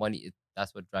involved. Money,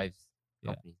 that's what drives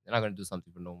companies. They're not gonna do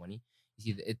something for no money.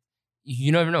 You see,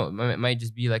 you never know. It might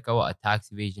just be like a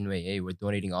tax evasion way. Hey, we're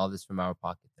donating all this from our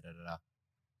pocket.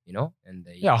 You know, and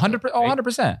they, Yeah, 100%. Oh,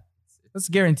 100%. That's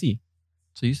a guarantee.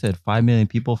 So you said 5 million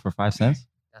people for 5 cents?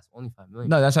 That's only 5 million.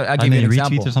 No, that's I 5 gave you an million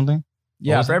example. retweets or something?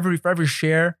 Yeah, was for every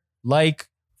share, like,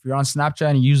 if you're on Snapchat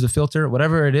and you use the filter,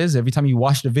 whatever it is, every time you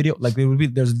watch the video, like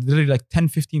there's literally like 10,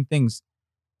 15 things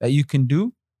that you can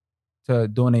do to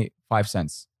donate 5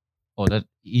 cents. Oh, that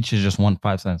each is just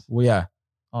 5 cents. Well, yeah.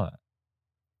 Oh,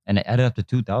 and it added up to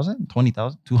 2,000,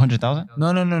 20,000, 200,000?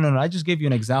 No. I just gave you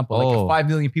an example. Like Oh. if 5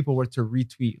 million people were to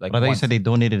retweet, like But I thought you once. said they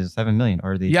donated 7 million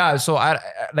or they. Yeah, so I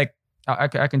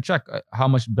can check how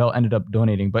much Bell ended up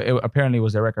donating, but it apparently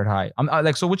was a record high.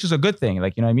 So which is a good thing,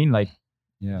 like, you know what I mean? Like,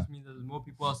 Yeah. That means there's more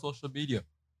people on social media.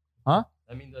 Huh?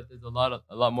 That means that there's a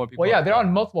lot more people. well, yeah, they're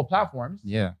on multiple platforms.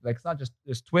 Yeah. Like it's not just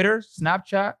there's Twitter,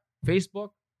 Snapchat,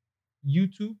 Facebook,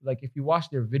 YouTube. Like if you watch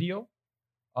their video,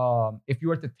 if you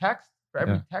were to text for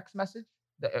every text message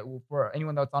for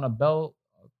anyone that's on a Bell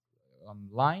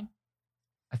line,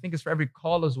 I think it's for every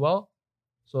call as well.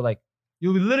 So like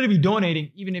you'll literally be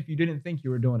donating even if you didn't think you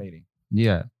were donating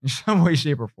Yeah. in some way,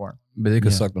 shape, or form. But they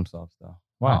could Yeah. suck themselves though.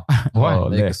 Why? Why? Why?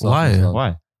 They could suck Why? themselves.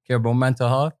 Why? Care about mental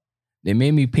health. They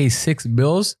made me pay 6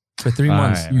 bills for 3 All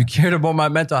months. right. You cared about my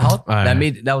mental health. All That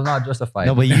right. was not justified.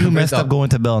 No, but you First messed off, up going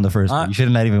to Bell in the first place. You should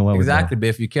have not even went exactly. But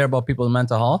if you care about people's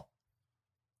mental health,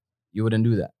 you wouldn't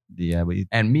do that. with Bell. Yeah, but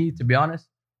And me, to be honest,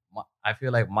 I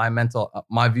feel like my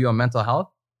view on mental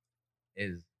health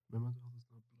is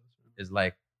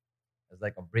like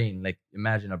a brain. Like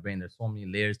imagine a brain. There's so many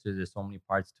layers to it. There's so many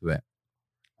parts to it.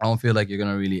 I don't feel like you're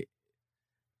gonna really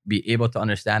be able to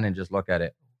understand and just look at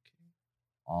it.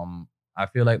 I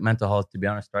feel like mental health, to be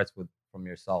honest, starts from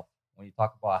yourself. When you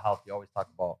talk about health, you always talk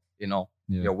about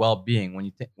your well-being. When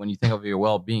you think of your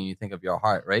well-being, you think of your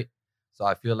heart, right? So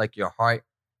I feel like your heart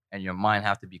and your mind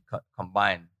have to be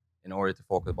combined in order to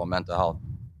focus on mental health.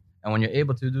 And when you're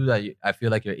able to do that, I feel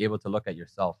like you're able to look at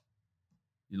yourself.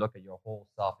 You look at your whole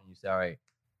self and you say, all right,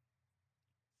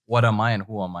 what am I and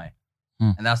who am I?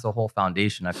 And that's the whole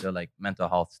foundation I feel like mental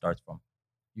health starts from.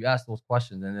 You ask those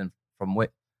questions, and then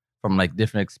from like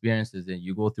different experiences and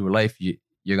you go through life,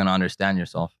 you're going to understand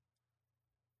yourself.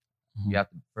 You have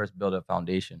to first build a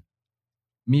foundation.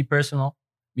 Me personally,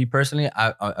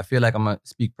 I feel like I'm going to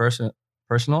speak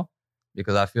personal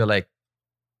because I feel like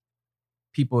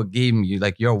people gave me,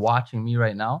 like you're watching me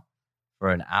right now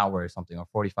for an hour or something, or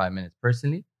 45 minutes.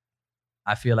 Personally,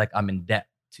 I feel like I'm in debt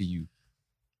to you.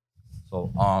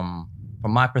 So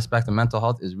from my perspective, mental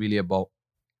health is really about,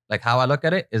 like how I look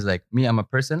at it is like me, I'm a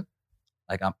person,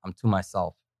 like I'm to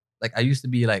myself. Like I used to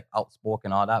be like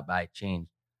outspoken, all that, but I changed.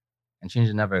 And change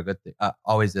is never a good thing. I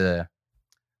feel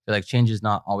like change is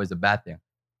not always a bad thing.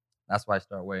 That's why I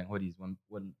start wearing hoodies. When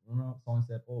someone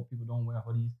said, "Oh, people don't wear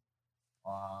hoodies,"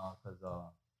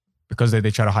 Because they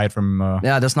try to hide from.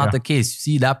 yeah, that's not the case.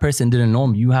 See, that person didn't know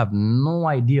me. You have no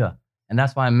idea, and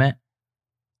that's why I meant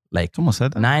like someone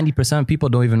said that. 90% of people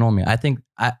don't even know me. I think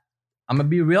I'm gonna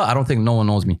be real. I don't think no one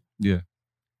knows me. Yeah.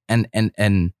 And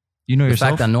You know the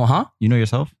yourself? fact that You know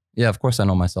yourself? yeah, of course I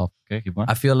know myself. Okay, keep going.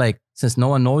 I feel like since no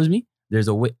one knows me, there's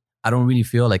a way. I don't really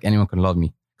feel like anyone can love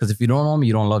me. Because if you don't know me,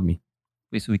 you don't love me.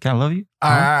 Wait, so we can't love you? No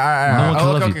one can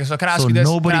love you. Okay, so can I ask So you this?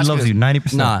 nobody Can I ask loves this? you,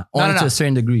 90%. Nah, only no. to a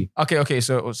certain degree. Okay.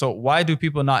 So why do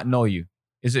people not know you?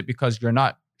 Is it because you're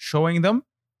not showing them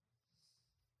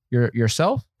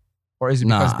yourself, or is it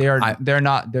because Nah,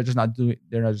 they're just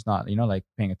not like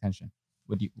paying attention?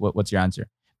 What's your answer?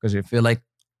 Because if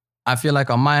I feel like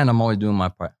on my end, I'm always doing my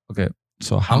part. Okay,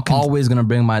 so I'm always gonna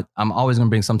bring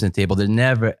something to the table. There's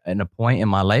never a point in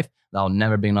my life that I'll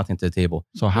never bring nothing to the table.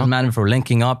 So how? Doesn't matter if we're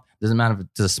linking up. Doesn't matter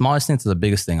if to the smallest thing to the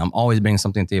biggest thing. I'm always bringing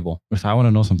something to the table. So I want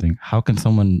to know something. How can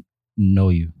someone know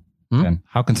you? Then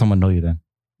how can someone know you then?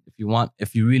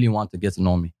 If you really want to get to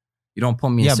know me, You don't put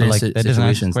me in Yeah, but certain like that doesn't answer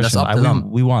the situations. That's question. up to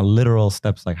them. We want literal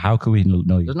steps. Like, how could we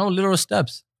know you? There's no literal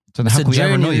steps. So then It's how a could we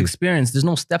ever journey know of you? experience. There's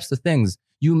no steps to things.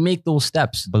 You make those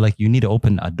steps. But like, you need to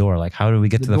open a door. Like, how do we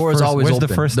get The to the door first? is always Where's open.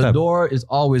 the first The step? door is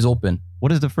always open.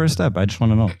 What is the first step? I just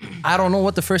want to know. I don't know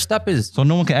what the first step is. So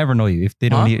no one can ever know you if they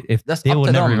don't. Huh? If That's they up will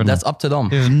to never them. even That's know. up to them.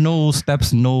 There's no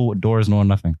steps, no doors, no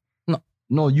nothing.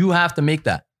 No, you have to make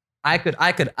that.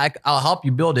 I'll help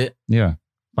you build it. Yeah.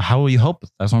 But how will you help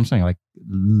us? That's what I'm saying.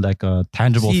 Like a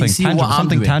tangible thing. See Tangible, what I'm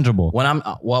something doing. tangible. When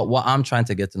what I'm trying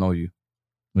to get to know you.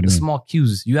 What do The you mean? small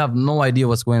cues. You have no idea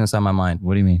what's going inside my mind.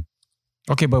 What do you mean?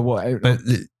 Okay, but what? But So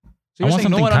I you're want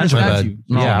saying no something one tangible. understands you.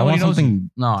 No, yeah, I nobody want knows you.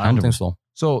 something. No, I don't tangible. think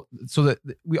so. So that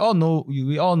we all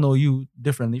know you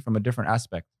differently from a different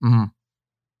aspect. Mm-hmm.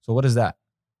 So what is that?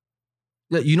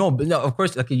 You know, of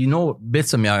course, okay, you know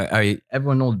bits of me.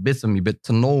 Everyone knows bits of me, but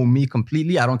to know me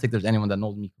completely, I don't think there's anyone that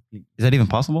knows me completely. Is that even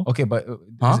possible? Okay, but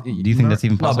Huh? is it- Do you think that's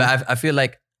even No, possible? but I feel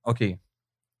like, okay,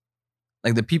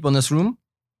 like the people in this room,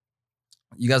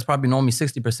 you guys probably know me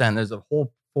 60%. There's a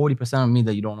whole 40% of me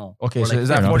that you don't know. Okay, Or so like is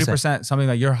that 30%. 40% something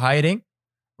that you're hiding,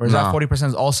 or is that No.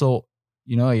 40% also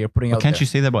you're putting But out can't there? you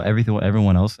say that about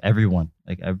everyone else? Everyone.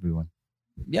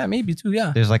 Yeah, maybe too,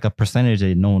 yeah. There's like a percentage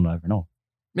that no one will ever know.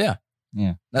 Yeah.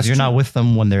 Yeah. That's You're true. not with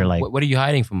them when they're like, What are you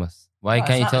hiding from us? Why No,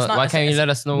 can't you it's tell? not- it's not- Why it's- can't you it's- let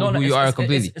us know No, who you are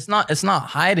completely? It's not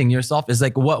hiding yourself. It's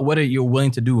like what are you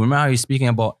willing to do? Remember how you're speaking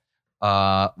about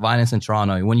violence in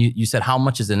Toronto when you said how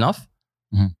much is enough?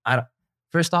 Mhm.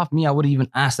 First off, I wouldn't even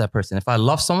ask that person if I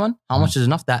love someone. How much is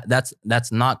enough?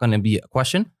 That's not going to be a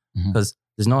question Mhm. because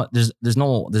there's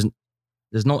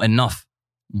no enough.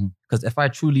 Mhm. Because if I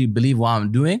truly believe what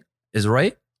I'm doing is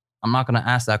right, I'm not going to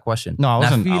ask that question. No, I And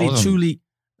wasn't- I feel it wasn't- truly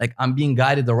like I'm being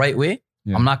guided the right way.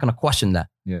 Yeah. I'm not going to question that.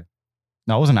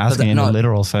 no, I wasn't asking in no. a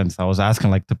literal sense. I was asking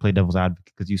like to play devil's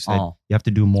advocate because you said Oh, you have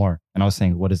to do more. And I was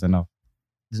saying, what is enough?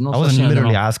 there's no I such wasn't thing as literally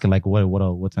enough. asking like,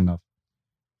 what's enough?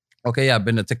 Okay, yeah,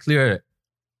 but to clear it.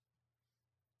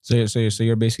 So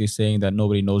you're basically saying that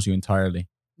nobody knows you entirely.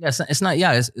 Yeah,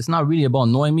 it's not really about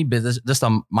knowing me, but it's just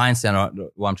a mindset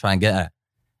of what I'm trying to get at.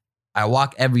 I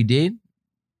walk every day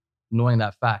knowing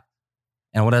that fact.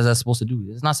 And what is that supposed to do?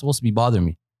 It's not supposed to be bothering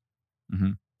me.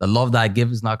 Mhm. The love that I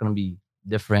give is not going to be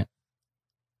different.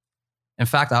 In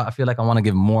fact, I feel like I want to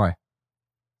give more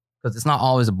because it's not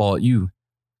always about you.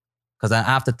 Because I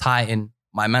have to tie in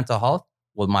my mental health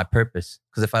with my purpose.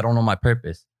 Because if I don't know my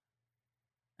purpose,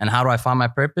 and how do I find my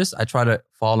purpose? I try to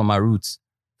follow my roots.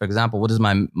 For example, what does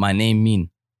my name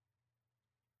mean?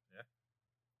 Yeah.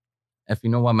 If you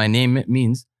know what my name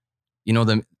means, you know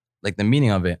the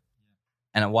meaning of it.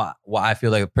 And what I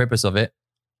feel like the purpose of it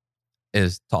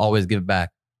is to always give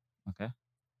back. Okay.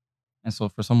 And so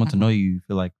for someone to know you, you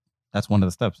feel like that's one of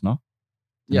the steps, no? To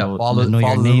Yeah, know- follow to know your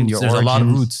your name, roots. your There's a lot of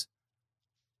origins. roots.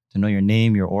 To know your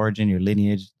name, your origin, your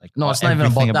lineage. Like No, it's not even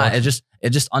everything about that. you.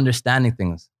 It's just understanding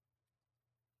things.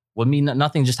 With me,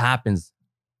 nothing just happens.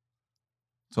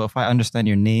 So if I understand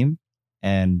your name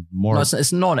and more, No,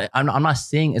 it's not. I'm not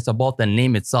saying it's about the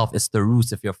name itself. It's the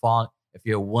roots. If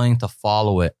you're willing to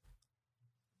follow it,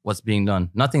 what's being done.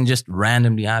 Nothing just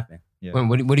randomly happen. yeah.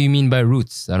 What do you mean by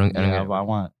roots? I don't Yeah, get it. but I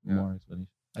want more explanation.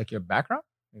 Like your background?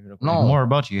 No. More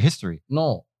about you, your history.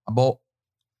 No, about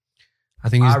I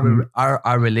think it's,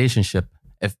 our relationship.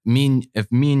 If me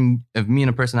and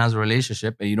a person has a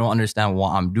relationship and you don't understand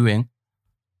what I'm doing,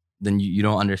 then you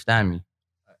don't understand me.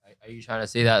 Are you trying to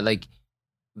say that like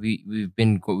we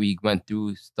went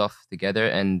through stuff together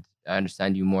and I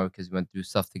understand you more because we went through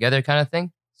stuff together kind of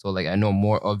thing? So like I know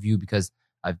more of you because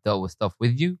I've dealt with stuff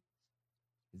with you.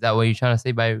 Is that what you're trying to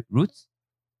say by roots?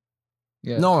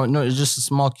 Yeah. No, it's just a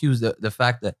small cues. The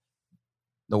fact that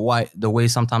the way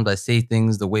sometimes I say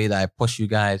things, the way that I push you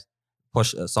guys,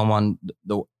 push someone.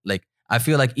 I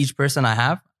feel like each person I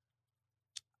have,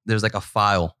 there's like a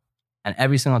file, and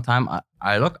every single time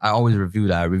I look, I always review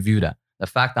that. I review that. The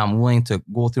fact that I'm willing to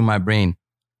go through my brain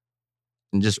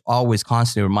and just always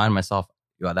constantly remind myself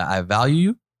that I value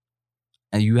you,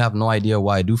 and you have no idea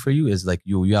what I do for you is like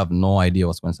you have no idea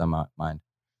what's going inside my mind.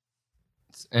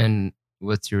 And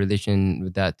what's your relation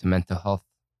with that to mental health?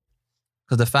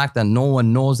 Because the fact that no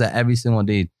one knows that every single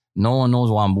day, no one knows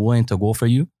why I'm willing to go for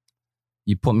you.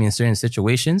 You put me in certain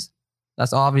situations.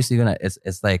 That's obviously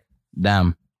it's like,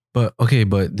 damn. but okay,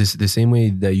 but the same way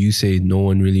that you say no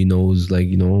one really knows, like,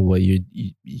 you know, what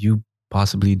you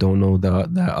possibly don't know that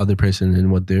other person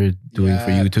and what they're doing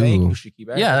for you too.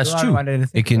 Yeah, that's true.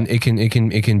 It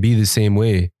can be the same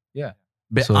way.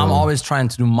 But So- I'm always trying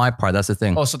to do my part. That's the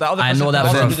thing. Oh, so the other I person know that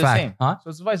can for also a do the fact. same. Huh? So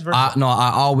it's vice versa. No,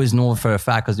 I always know for a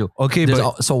fact because Okay,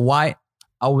 but so why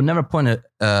I would never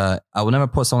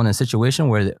put someone in a situation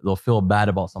where they'll feel bad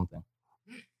about something.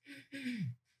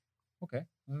 Okay.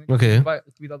 Okay. It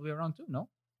could be the other way around too. No.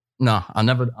 No, I'll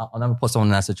never put someone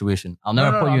in that situation. I'll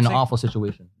never put you I'm in an saying- awful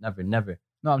situation. Never.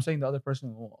 No, I'm saying the other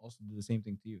person will also do the same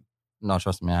thing to you. No,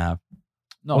 trust me, I have.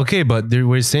 No. Okay, but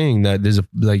we're saying that there's a,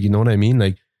 like, you know what I mean?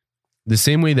 Like the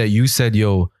same way that you said,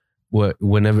 yo,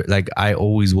 whenever, like, I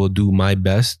always will do my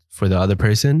best for the other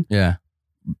person. Yeah.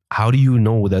 How do you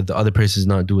know that the other person is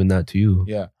not doing that to you?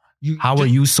 Yeah. How are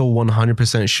you so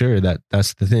 100% sure that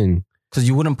that's the thing? Because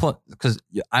you wouldn't put, because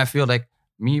I feel like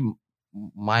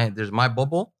there's my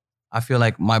bubble. I feel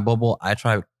like my bubble, I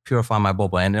try to purify my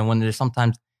bubble. And then when there's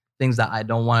sometimes things that I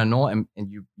don't want to know and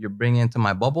you're bringing into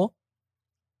my bubble,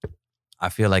 I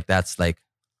feel like that's like,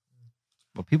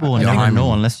 But people will You're never harming know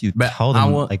me. unless you But tell I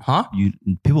them. will- Like huh?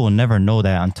 people will never know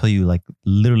that until you like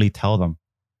literally tell them.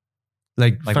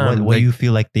 Like, Like fam, what like, you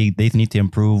feel like they need to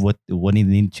improve, what they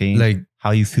need to change, like,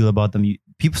 how you feel about them.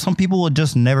 Some people will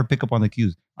just never pick up on the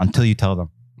cues until you tell them.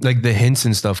 like the hints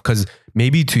and stuff. Cause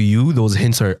maybe to you, those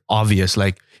hints are obvious.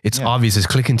 Like it's Yeah. obvious. It's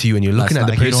clicking to you and you're looking at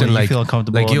the Like, you person don't- you like, feel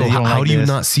uncomfortable. like, yo, they don't how like do you this.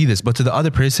 not see this? But to the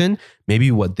other person, maybe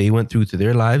what they went through to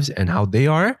their lives and how they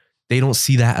are, they don't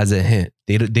see that as a hint.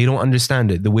 They don't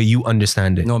understand it the way you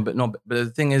understand it. but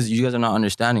the thing is, you guys are not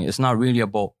understanding. It's not really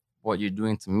about what you're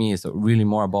doing to me. It's really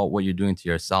more about what you're doing to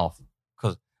yourself.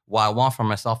 Because what I want for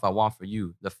myself, I want for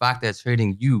you. The fact that it's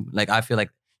hurting you, like I feel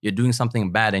like you're doing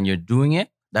something bad and you're doing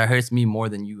it, that hurts me more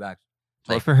than you actually.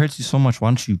 So if it hurts you so much, why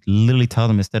don't you literally tell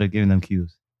them instead of giving them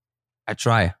cues? I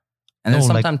try. And then No,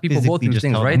 like, sometimes people go physically through just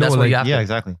things, tell right? them. That's No, why like, you have Yeah, to.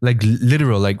 exactly. Like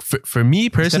literal, like for me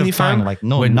Instead personally, of trying, fam, like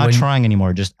no, when- not when- trying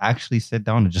anymore. Just actually sit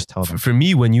down and just tell them. for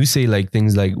me, when you say like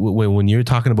things like when you're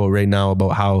talking about right now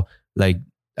about how like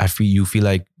you feel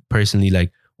like personally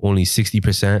like only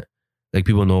 60%, like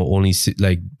people know only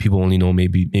like people only know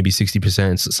maybe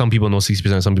 60%. Some people know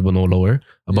 60%, some people know lower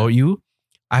about you.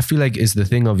 I feel like it's the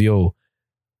thing of, yo,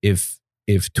 if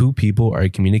two people are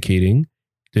communicating,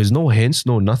 there's no hints,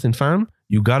 no nothing, fam.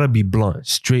 You gotta be blunt,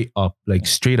 straight up, like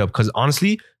straight up. Because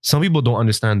honestly, some people don't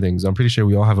understand things. I'm pretty sure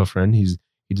we all have a friend. He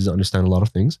doesn't understand a lot of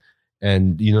things,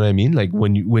 and you know what I mean. Like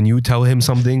when you tell him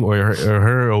something or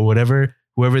her or whatever,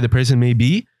 whoever the person may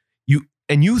be,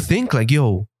 you think like,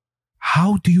 yo,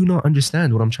 how do you not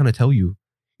understand what I'm trying to tell you?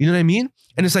 You know what I mean?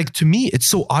 And it's like, to me, it's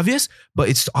so obvious, but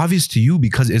it's obvious to you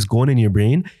because it's going in your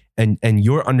brain and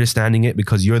you're understanding it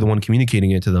because you're the one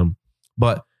communicating it to them.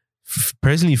 But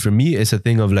personally, for me, it's a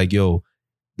thing of like, yo,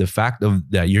 the fact of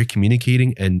that you're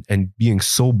communicating and being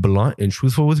so blunt and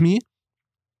truthful with me,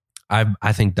 I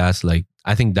think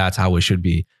that's how it should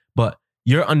be. But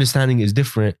your understanding is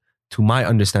different to my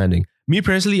understanding. Me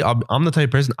personally, I'm the type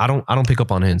of person, I don't pick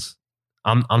up on hints.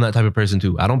 I'm that type of person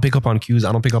too. I don't pick up on cues.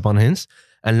 I don't pick up on hints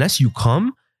unless you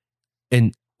come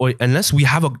or unless we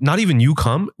have not even you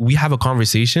come, we have a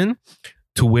conversation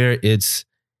to where it's,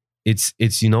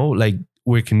 you know, like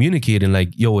we're communicating like,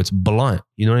 yo, it's blunt.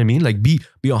 You know what I mean? Like be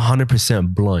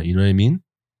 100% blunt. You know what I mean?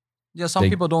 Yeah, some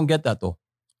Like- people don't get that though.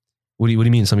 What do you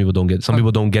mean? Some people don't get it? Some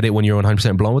people don't get it when you're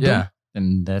 100% blunt with them?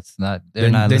 And that's not. They're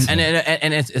Then- not then- listening.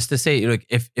 And it's to say, like,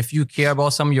 if you care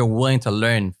about something, you're willing to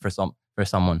learn for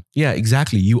someone. Yeah,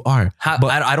 exactly. You are.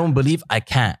 But- I don't believe I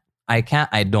can't.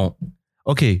 I don't.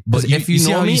 Okay. But 'Cause you, if you you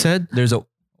see know how me, you said? there's a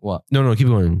what? No, keep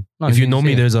going. No, if you you know me,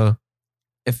 say it. there's a...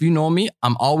 If you know me,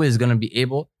 I'm always gonna be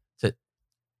able to.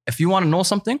 If you want to know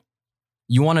something,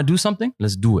 you want to do something,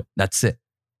 let's do it. That's it.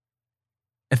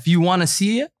 If you want to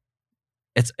see it,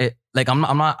 like I'm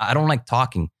not. I don't like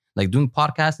talking. Like doing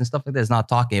podcasts and stuff like that is not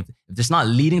talking. If it's not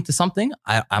leading to something,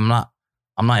 I'm not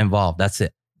involved. That's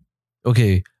it.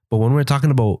 Okay. But when we're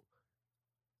talking about...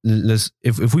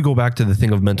 If we go back to the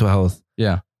thing of mental health,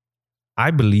 Yeah. I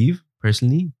believe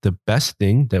personally the best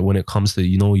thing that when it comes to,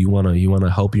 you know, you wanna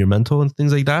help your mental and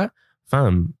things like that,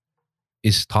 fam,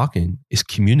 is talking, is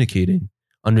communicating,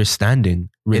 understanding,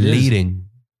 It is. relating.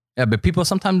 Yeah, but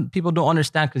sometimes people don't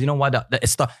understand because you know why?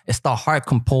 It's the hard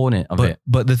component of it.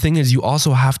 But the thing is, you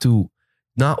also have to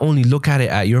not only look at it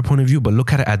at your point of view, but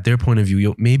look at it at their point of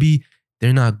view. Maybe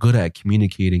they're not good at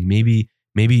communicating. Maybe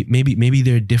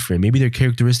they're different. Maybe their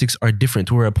characteristics are different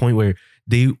to a point where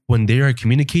when they are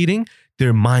communicating,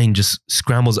 their mind just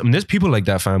scrambles. I mean, there's people like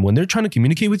that, fam. When they're trying to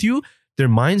communicate with you, their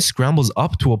mind scrambles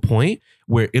up to a point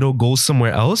where it'll go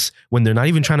somewhere else when they're not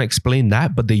even trying to explain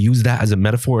that, but they use that as a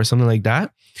metaphor or something like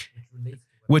that,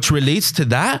 which relates to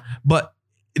that, but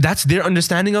that's their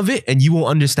understanding of it and you won't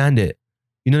understand it.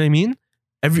 You know what I mean?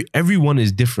 Everyone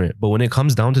is different, but when it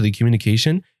comes down to the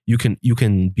communication, you can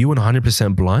be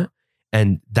 100% blunt,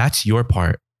 and that's your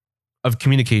part of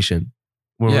communication.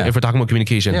 Yeah. If we're talking about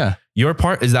communication, Yeah, your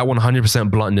part is that 100%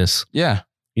 bluntness. yeah.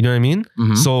 You know what I mean?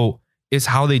 Mhm. So it's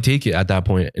how they take it at that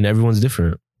point, and everyone's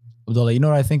different. Abdullah, you know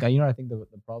what I think? The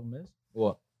problem is.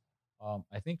 What?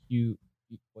 I think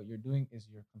what you're doing is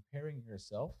you're comparing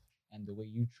yourself and the way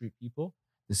you treat people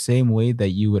the same way that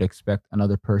you would expect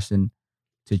another person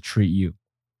to treat you.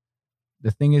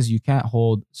 The thing is, you can't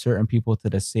hold certain people to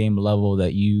the same level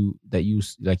that you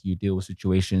like. You deal with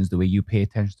situations, the way you pay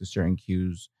attention to certain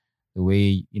cues, the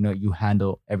way you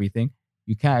handle everything.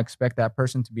 You can't expect that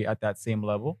person to be at that same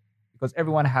level because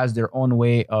everyone has their own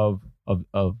way of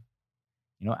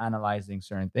analyzing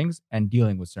certain things and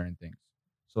dealing with certain things.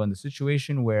 So in the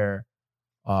situation where,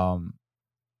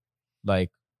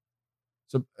 like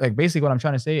basically what I'm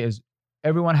trying to say is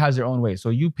everyone has their own way. So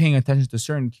you paying attention to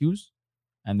certain cues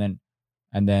and then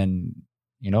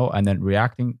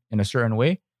reacting in a certain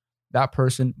way, that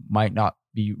person might not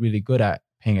be really good at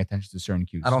paying attention to certain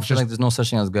cues. I don't feel like there's no such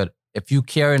thing as good. If you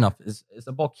care enough, it's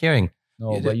about caring.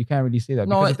 No, but you can't really say that.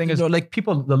 No, Because the thing is, like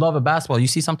people, the love of basketball. You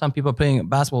see sometimes people playing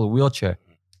basketball with a wheelchair.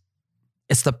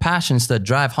 It's the passion, it's the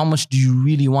drive. How much do you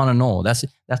really want to know? That's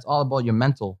all about your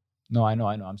mental. no, I know.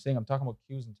 I'm talking about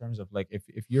cues in terms of like if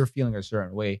you're feeling a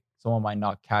certain way, someone might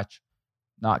not catch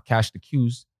the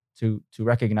cues to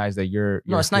recognize that you're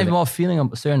No, it's not even about feeling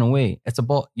a certain way. It's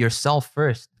about yourself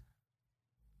first.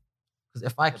 Because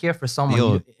if I care for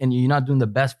someone and you're not doing the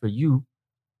best for you,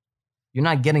 you're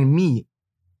not getting me.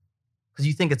 Because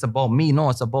you think it's about me. No,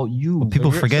 it's about you. Well,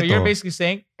 people forget. So you're basically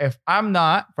saying, if I'm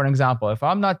not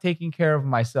taking care of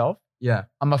myself, Yeah.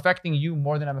 I'm affecting you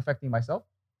more than I'm affecting myself.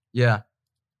 Yeah.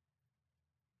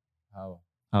 How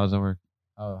does that work?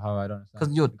 how I don't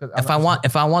understand. Because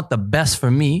if I want the best for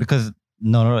me, Because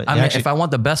no. if I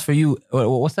want the best for you,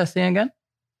 what's that saying again?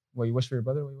 What you wish for your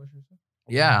brother? What you wish for yourself?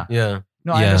 Yeah. Yeah.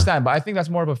 No, I Yeah. understand, but I think that's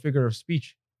more of a figure of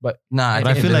speech. But Nah, But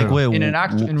I feel like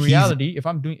in reality, if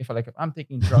I'm I'm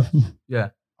taking drugs, Yeah.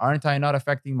 aren't I not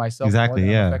affecting myself? Exactly, more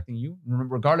than yeah. I'm affecting you,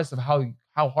 regardless of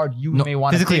how hard you No, may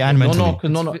want to physically take and it. mentally.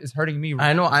 No. It's hurting me.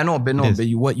 I know, but It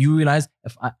is. what you realize,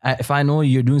 if I know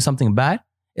you're doing something bad,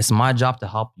 it's my job to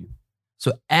help you.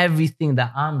 So everything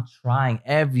that I'm trying,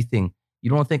 everything,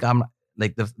 you don't think I'm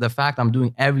like the fact I'm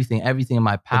doing everything in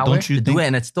my power don't you to do think- it,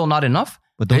 and it's still not enough.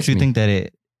 But don't hits you me. think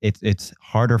that it's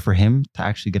harder for him to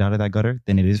actually get out of that gutter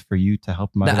than it is for you to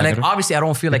help him out of that Like gutter? obviously, I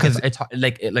don't feel like Because- it's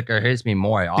like it hurts me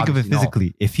more. Think of it Obviously, no.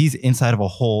 physically. If he's inside of a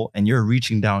hole and you're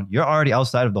reaching down, you're already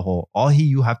outside of the hole. All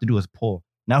you have to do is pull.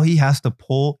 Now he has to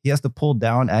pull. He has to pull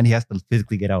down and he has to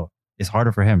physically get out. It's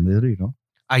harder for him, literally.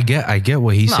 I get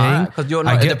what he's saying. Because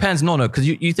I it get- depends. No, because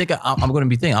you think I'm going to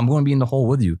be thinking I'm going to be in the hole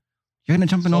with you. You're gonna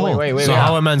jump in the hole. Wait. So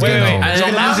how a man's gonna know? And So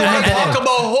then man's you gonna talk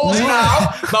about holes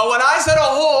now, but when I said a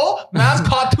hole, man's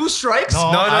caught 2 strikes. No,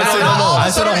 I said no. I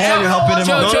said a hole. You're helping him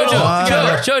out.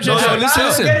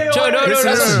 Listen.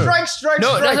 That's a strike.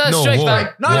 No, that's not a No, strike, whoa. fam.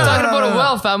 No, We're no, talking no, about no, a no.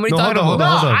 well, fam. What are you No, talking hold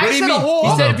about? on, hold on. I What do you said a mean?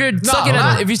 hole. He said if you're stuck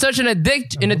man. if you're stuck in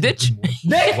a ditch,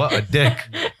 Dick. What a dick.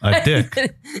 A dick.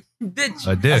 ditch.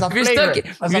 A dick. That's a If you're stuck, flagrant.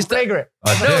 if That's you're a stuck, flagrant. A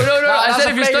no, dick. I That's said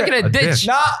a if you're stuck in a flagrant. ditch.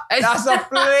 Nah, that's a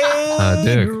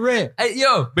flagrant. Hey,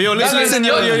 yo, But yo, listen,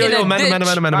 yo, in a man, ditch.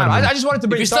 I just wanted to If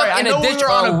bring. you're Sorry, stuck I in know a we ditch were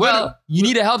on or a a well, you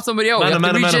need to help somebody out. You have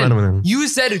to reach in. You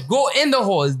said go in the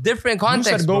hole. It's different You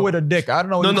context. said go bro. with a dick. I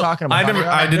don't know what No, you're talking about.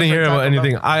 I didn't hear about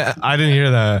anything. I didn't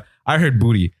hear that. I heard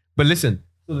booty. But listen,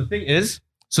 so the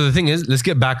thing is, let's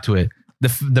get back to it.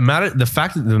 The matter of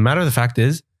the fact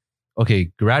is, okay,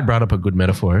 Grad brought up a good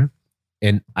metaphor,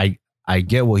 and I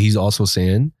get what he's also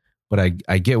saying, but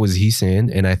I get what he's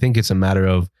saying, and I think it's a matter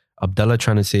of Abdullah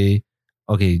trying to say,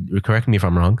 okay, correct me if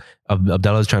I'm wrong.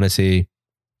 Abdullah's trying to say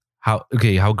how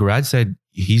Grad said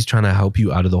he's trying to help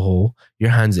you out of the hole,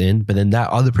 your hands in, but then that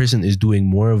other person is doing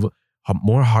more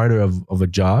harder of a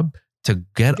job to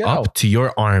get up out. to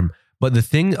your arm. But the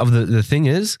thing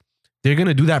is, they're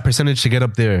gonna do that percentage to get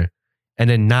up there, and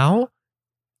then now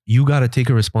you got to take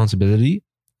a responsibility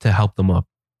to help them up.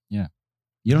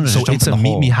 You don't So just jump it's in a the meet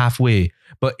hole. me halfway.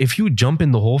 But if you jump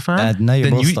in the hole, fam, And now you're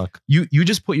then both stuck. you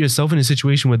just put yourself in a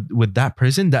situation with that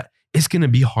person that it's gonna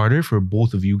be harder for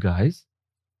both of you guys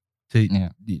to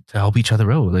help each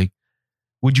other out. Like,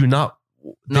 would you not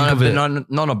think of it?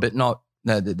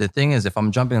 The thing is, if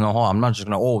I'm jumping in the hole, I'm not just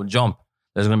gonna jump.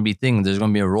 There's gonna be things. There's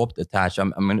gonna be a rope attached.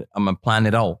 I'm gonna plan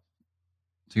it out.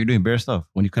 So you're doing bare stuff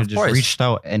when you could have Of just course. reached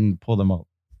out and pulled them out.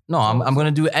 No, I'm gonna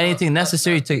do anything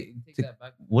necessary to.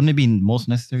 Wouldn't it be most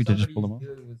necessary to just pull them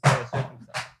out?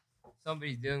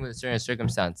 Somebody's dealing with a certain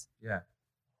circumstance. Yeah.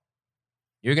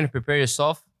 You're gonna prepare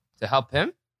yourself to help him.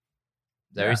 Is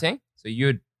that what you're saying? So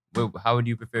how would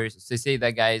you prepare yourself? So say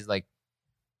that guy is like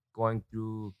going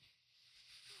through,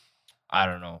 I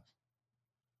don't know,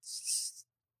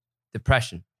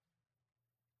 depression.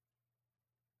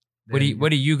 What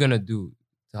are you gonna do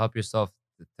to help yourself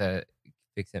to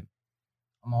fix him?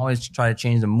 I'm always trying to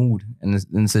change the mood in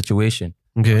the situation.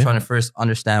 Okay. I'm trying to first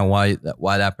understand why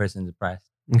that person's depressed.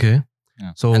 Okay.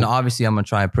 Yeah. So And obviously, I'm gonna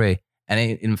try and pray. And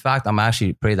in fact, I'm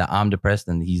actually pray that I'm depressed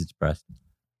and he's depressed.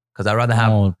 Because I rather have,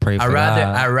 Don't pray for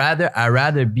that. I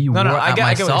rather be war at I get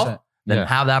what you're myself saying. than Yeah.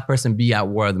 have that person be at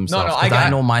war themselves. no, I Because I, get-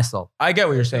 know myself. I get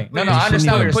what you're saying. No, You I shouldn't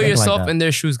understand what even you're Put saying. like yourself that. in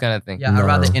their shoes, kind of thing. Yeah, I'd No.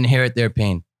 rather inherit their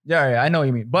pain. Yeah, I know what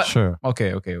you mean. But Sure.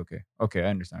 okay, I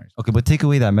understand. Okay, but take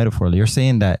away that metaphor. You're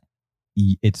saying that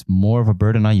it's more of a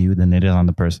burden on you than it is on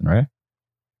the person, right?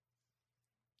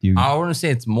 You, I wouldn't say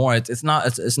it's more. It's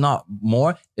not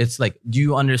more. It's like, do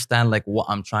you understand like what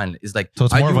I'm trying? It's like, So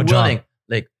it's are more you of a job. willing?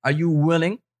 Like, are you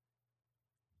willing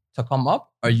to come up?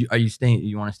 Or are you staying?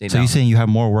 You want to stay so down? you're saying you have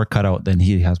more work cut out than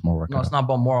he has more work No, cut it's out. not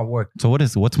about moral work. So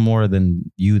what's more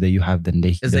than you that you have than they?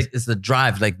 It's like it's the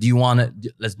drive. Like, do you want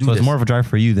to? Let's do so this. it's more of a drive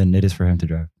for you than it is for him to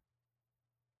drive.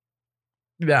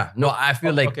 Yeah. No, I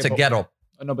feel like Okay, to but- get up.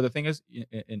 No, but the thing is,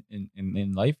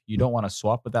 in life, you don't want to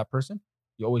swap with that person.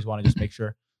 You always want to just make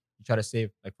sure you try to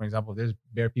save. Like for example, if there's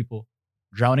bare people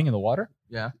drowning in the water,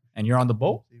 Yeah. and you're on the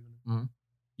boat. Mhm.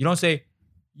 You don't say,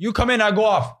 "You come in, I go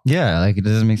off." Yeah, like it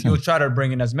doesn't make You'll sense. try to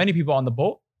bring in as many people on the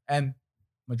boat, and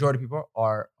majority of people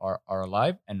are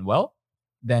alive and well.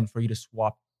 Then for you to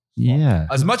swap. Yeah.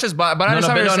 As much as, but I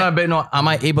understand what you're saying. But no. Am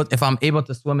I able? If I'm able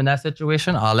to swim in that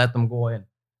situation, I'll let them go in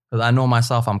because I know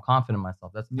myself. I'm confident in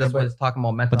myself. That's Yeah, what but- it's talking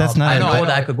about. Mental But that's health. not- I I know know.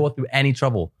 that I could go through any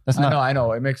trouble. That's not. I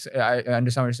know. It makes. I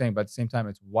understand what you're saying, but at the same time,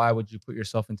 it's why would you put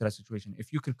yourself into that situation?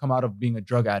 If you could come out of being a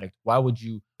drug addict, why would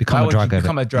you Become a drug addict.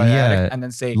 become a drug addict and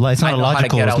then say, Like, it's "I not a know how to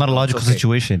logical. get It's out, not a so logical okay."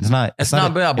 situation. It's not. It's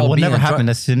not about It would being never a drug- happen.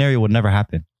 That scenario would never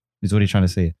happen. Is what he's trying to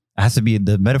say. It has to be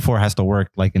the metaphor has to work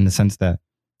like in the sense that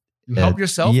You help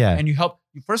yourself, yeah. and you help.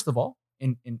 You first of all,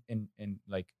 in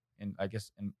I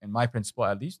guess in my principle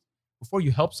at least, before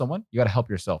you help someone, you got to help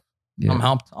yourself. yeah. I'm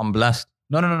helped. I'm blessed.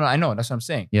 No. I know. That's what I'm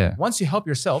saying. Yeah. Once you help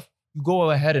yourself, you go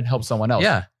ahead and help someone else.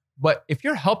 Yeah. But if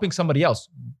you're helping somebody else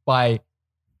by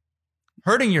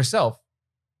hurting yourself,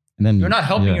 And then you're not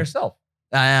helping yeah. yourself.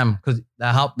 I am because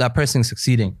that person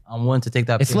succeeding. I'm willing to take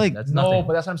that. It's pain. like- that's No, nothing.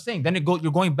 but that's what I'm saying. Then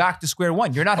you're going back to square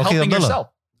one. You're not Okay, helping Abdullah. yourself.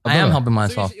 I am helping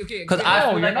myself So because okay, I no,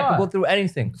 feel you're like I not. could go through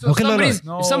anything. So Okay,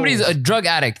 if somebody's a drug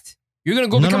addict, you're gonna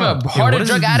go No, become no. a Okay, harder what is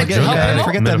drug this addict to drug help addict? him out?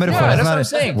 Forget that metaphor. Yeah, That's that's not what I'm it.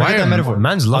 saying. Forget that metaphor.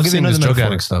 Man's I'll love give you saying this another drug metaphor.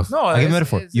 addict stuff. No, I'll give you a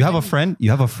metaphor. You have a friend. You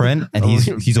have a friend, and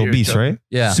he's obese, right?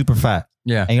 Yeah. Super fat.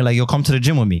 Yeah. And you're like, yo, come to the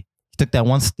gym with me. He took that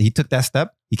once. He took that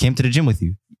step. He came to the gym with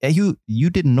you. And you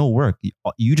did no work.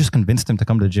 You just convinced him to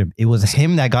come to the gym. It was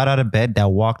him that got out of bed,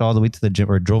 that walked all the way to the gym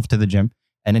or drove to the gym,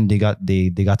 and then they got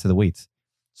to the weights.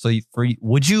 So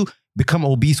would you become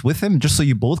obese with him just so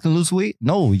you both can lose weight?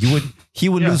 No, you would. He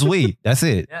would lose weight. That's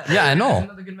it. Yeah, I know. That's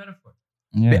another good metaphor.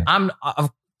 Yeah.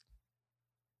 But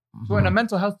So in a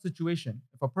mental health situation,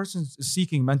 if a person is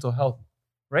seeking mental health,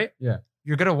 right? Yeah.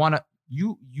 You're gonna wanna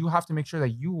you have to make sure that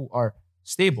you are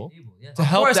stable to of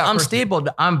help course, that I'm person. stable.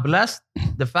 I'm blessed.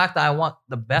 The fact that I want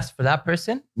the best for that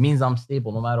person means I'm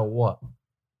stable no matter what.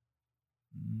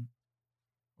 Mhm.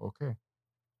 Okay.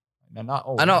 And not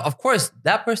oh, I know. Of course,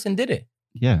 that person did it.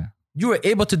 Yeah. You were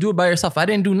able to do it by yourself. I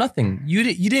didn't do nothing. You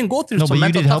didn't go through No, some but you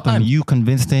mental did help tough him. times. You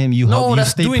convinced him. You No, helped. You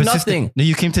that's stayed doing persistent. nothing. No,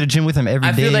 you came to the gym with him every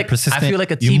I day. feel like- I persistent. feel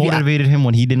like a You TV motivated him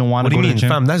when he didn't want What to do go you to mean, the gym.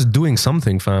 fam? That's doing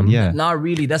something, fam. Yeah. Not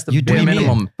really. That's the You do bare you mean?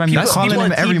 minimum. Fam, you're People- calling people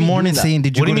him on every TV morning do that. saying,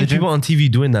 "Did you What do go you to mean the people gym?" on TV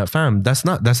doing that, fam? That's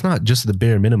not just the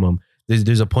bare minimum.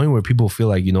 There's a point where people feel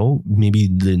like, maybe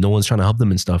no one's trying to help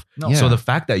them and stuff. No. Yeah. So the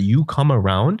fact that you come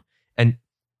around and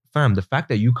fam, the fact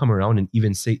that you come around and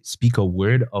even speak a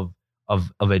word of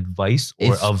advice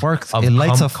or It of sparks. of It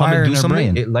lights come- a come and fire do in their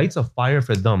something, brain. It lights a fire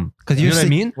for them. 'Cause You you're know what I sick-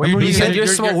 mean? What you're doing Because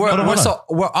is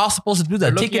we're all supposed to do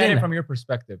that. You're Take looking it at in. it from your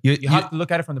perspective. You- You have to look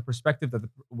at it from the perspective that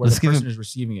where Let's the give person him- is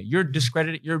receiving it. You're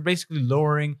discrediting. You're basically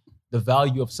lowering the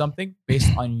value of something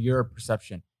based on your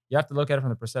perception. You have to look at it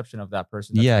from the perception of that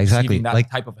person. That's Yeah, exactly. receiving That Like-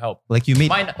 type of help. Like you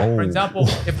made. For example,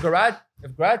 if Grad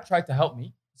tried to help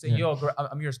me, say, Yeah. "Yo,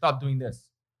 Amir, stop doing this,"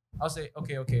 I'll say,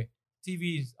 "Okay.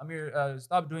 TVs, Amir,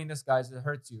 stop doing this, guys. It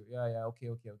hurts you." Yeah.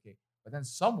 Okay. But then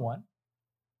someone,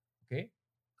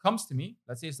 comes to me.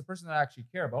 Let's say it's the person that I actually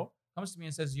care about. Comes to me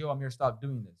and says, "Yo, Amir, stop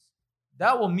doing this."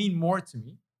 That will mean more to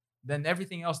me than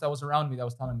everything else that was around me that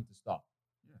was telling me to stop.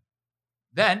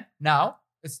 Then now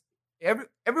it's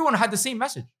everyone had the same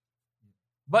message.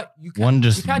 But you can't, One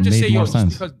just you can't just made say, more yo,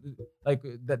 sense. just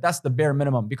because that's the bare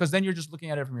minimum. Because then you're just looking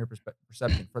at it from your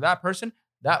perception. For that person,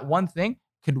 that one thing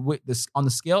this on the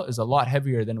scale is a lot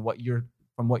heavier than what you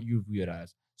view it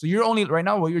as. So you're only right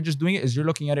now what you're just doing is you're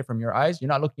looking at it from your eyes. You're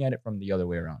not looking at it from the other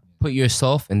way around. Put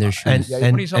yourself in their shoes. And- Yeah,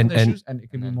 you're putting yourself in their shoes, and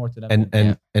it can be more to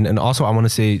them. And also I want to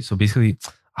say, so basically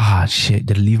Shit.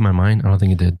 Did it leave my mind? I don't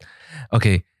think it did.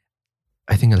 Okay.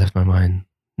 I think I left my mind.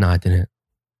 No, I didn't.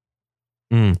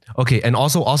 Okay. And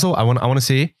also, I want to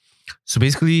say, so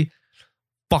basically,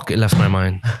 fuck, it left my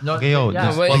mind. No, Okay, yo, yeah,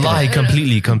 this- wait. Wallahi,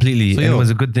 completely. So, And it yo, was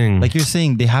a good thing. Like you're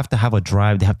saying, they have to have a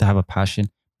drive, they have to have a passion.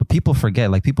 But people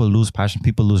forget, like people lose passion,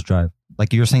 people lose drive.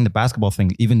 Like you're saying the basketball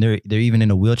thing, even they're even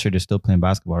in a wheelchair, they're still playing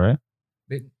basketball, right?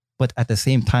 But at the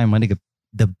same time, my nigga,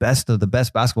 the best of the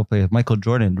best basketball players, Michael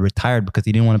Jordan, retired because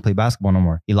he didn't want to play basketball no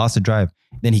more. He lost the drive.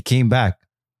 Then he came back.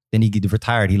 Then he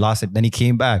retired. He lost it. Then he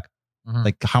came back. Mhm.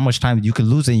 Like how much time you could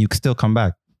lose it and you could still come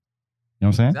back. You know what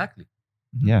I'm saying? Exactly.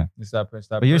 Yeah. It's that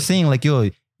But you're saying like, yo,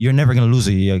 you're never going to lose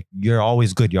it. You're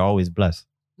always good. You're always blessed.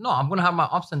 No, I'm gonna have my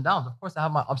ups and downs. Of course, I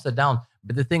have my ups and downs.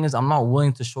 But the thing is, I'm not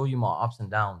willing to show you my ups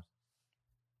and downs.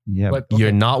 Yeah. But, But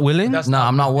You're not willing? That's No, not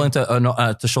I'm not the willing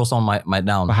to show some of my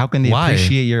downs. how can they Why?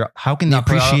 appreciate your? How can they No,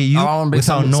 'cause appreciate you I don't bring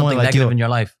without knowing something like negative yo? in your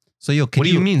life. So yo, can What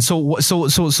do you mean? So Okay, so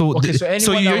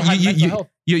anyone you're that has mental health,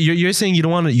 you're saying you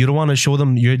don't want to show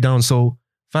them you're down. So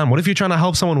fam, what if you're trying to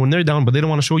help someone when they're down, but they don't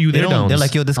want to show you They they're don't. down? They're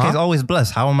like, yo, this guy's Huh? always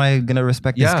blessed. How am I gonna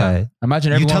respect this Yeah. guy?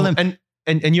 imagine You everyone. tell him.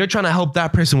 and you're trying to help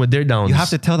that person with their downs. You have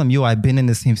to tell them, yo, I've been in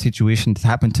the same situation. It's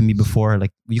happened to me before.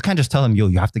 Like you can't just tell them, yo,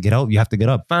 you have to get out. You have to get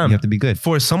up. Fam. You have to be good.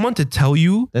 for someone to tell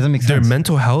you Doesn't make their sense.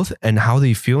 mental health and how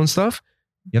they feel and stuff.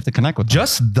 You have to connect with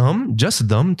them. Just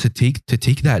them to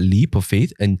take that leap of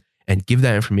faith and give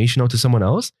that information out to someone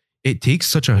else. It takes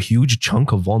such a huge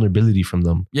chunk of vulnerability from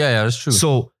them. Yeah, that's true.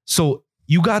 So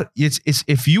you got it's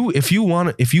if you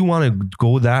want to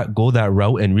go that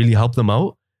route and really help them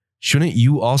out, shouldn't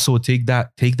you also take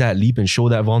that leap and show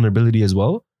that vulnerability as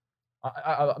well?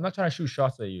 I'm not trying to shoot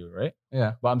shots at you, right?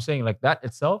 Yeah. But I'm saying like that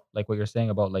itself, like what you're saying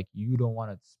about like you don't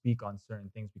want to speak on certain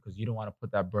things because you don't want to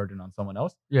put that burden on someone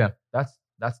else. Yeah.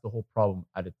 That's the whole problem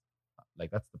at it. Like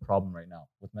that's the problem right now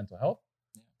with mental health.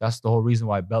 That's the whole reason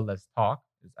why Bell Let's Talk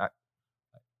is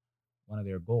one of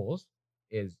their goals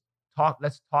is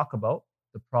let's talk about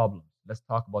the problems. Let's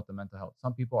talk about the mental health.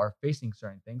 Some people are facing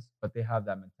certain things, but they have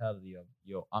that mentality of,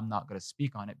 yo, I'm not going to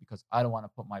speak on it because I don't want to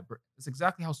put my burden. It's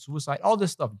exactly how suicide, all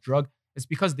this stuff, drug, it's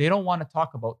because they don't want to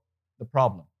talk about the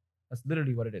problem. That's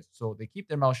literally what it is. So they keep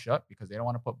their mouth shut because they don't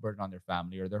want to put burden on their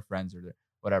family or their friends or their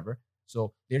whatever.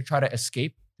 So they try to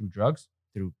escape through drugs,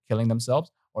 through killing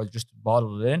themselves, or just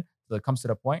bottle it in till it comes to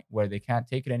the point where they can't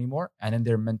take it anymore. And then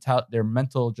their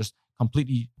mental just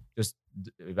completely just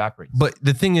evaporates. But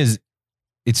the thing is,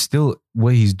 it's still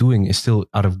what he's doing is still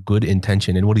out of good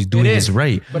intention, and what he's doing is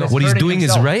right. But it's What he's hurting doing is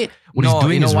himself. right. What he's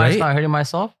doing you know is why right. it's not hurting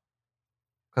myself?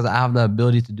 Because I have the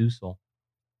ability to do so.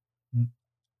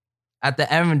 At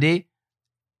the end of the day,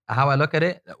 how I look at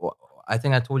it, I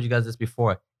think I told you guys this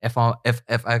before. If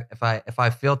I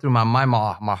fail through my mind,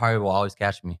 my heart will always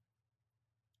catch me.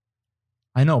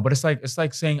 I know, but it's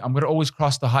like saying I'm gonna always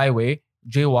cross the highway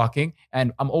jaywalking,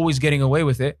 and I'm always getting away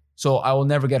with it, so I will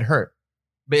never get hurt.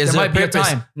 But is There there might be a purpose?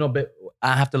 time. No, but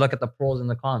I have to look at the pros and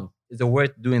the cons. Is it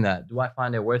worth doing that? Do I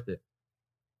find it worth it?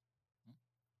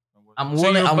 I'm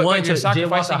willing you're to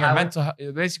sacrificing jaywalk your a mental health.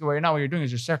 Basically, right now, what you're doing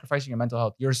is you're sacrificing your mental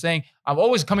health. You're saying I'm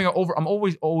always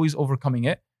overcoming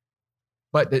it.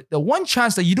 But the one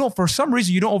chance that you don't, for some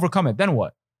reason, you don't overcome it, then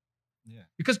what? Yeah.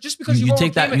 Because you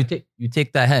take that you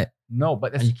take that hit no,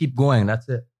 but and you keep going. That's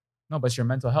it. no, but it's your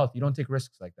mental health. You don't take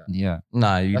risks like that. Yeah.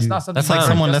 Nah, you That's do. not something. That's like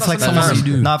someone. That's like something someone.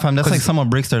 you do. Nah, fam. That's like someone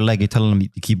breaks their leg. You tell them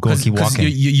to keep going, keep walking.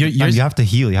 You're You have to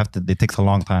heal. You have to. It takes a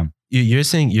long time. you're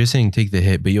saying take the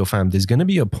hit, but yo, fam, there's gonna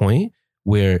be a point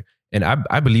where, and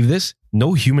I believe this,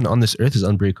 no human on this earth is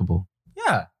unbreakable.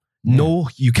 Yeah. No,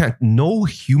 you can't. No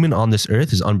human on this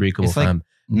earth is unbreakable, It's like- fam.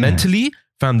 Yeah. Mentally,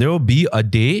 fam, there will be a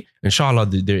day. Inshallah,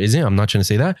 there isn't. I'm not trying to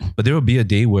say that, but there will be a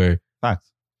day where,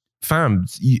 Facts. fam,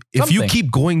 if you Something.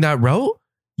 keep going that route,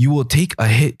 you will take a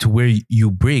hit to where you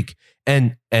break.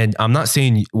 And I'm not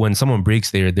saying when someone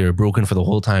breaks, they're broken for the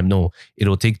whole time. No,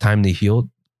 it'll take time to heal,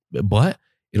 but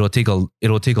it'll take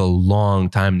a long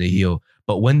time to heal.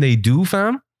 But when they do,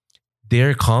 fam,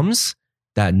 there comes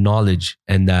that knowledge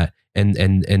and that and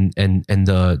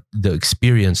the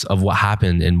experience of what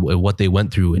happened and what they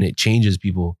went through, and it changes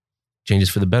people, changes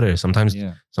for the better. Sometimes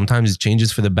it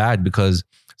changes for the bad, because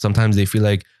sometimes they feel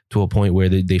like to a point where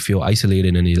they feel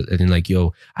isolated and like,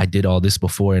 yo, I did all this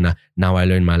before and now I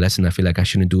learned my lesson. I feel like I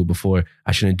shouldn't do it before.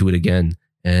 I shouldn't do it again.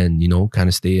 And, kind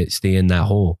of stay in that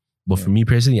hole. But for me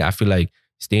personally, I feel like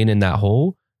staying in that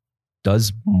hole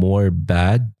does more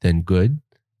bad than good.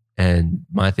 And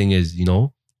my thing is,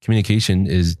 communication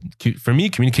is, for me,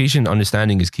 communication,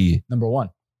 understanding is key. Number one.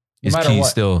 No Is matter key what.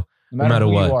 still. No No matter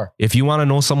who what. you are. If you want to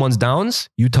know someone's downs,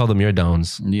 you tell them your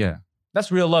downs. Yeah.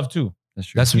 That's real love too. That's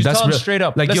true. That's You tell them real. straight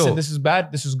up. Like, Listen, yo- this is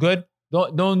bad. This is good.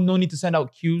 No need to send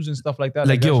out cues and stuff like that.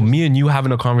 Like, yo, that's just- me and you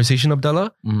having a conversation,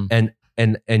 Abdullah, Mhm.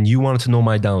 and you wanted to know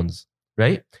my downs,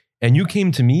 right? And you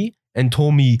came to me and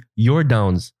told me your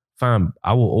downs. Fam,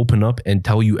 I will open up and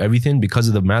tell you everything because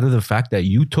of the matter of the fact that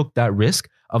you took that risk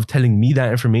of telling me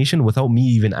that information without me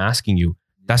even asking you.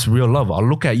 That's real love. I'll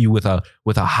look at you with a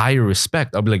higher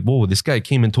respect. I'll be like, whoa, this guy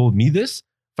came and told me this?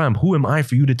 Fam, who am I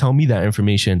for you to tell me that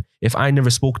information if I never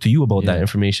spoke to you about that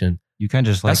information? You can't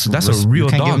just like That's a real you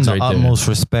can't give them dogs the right there. utmost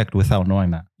respect without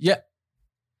knowing that.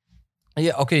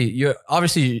 Yeah, okay. You're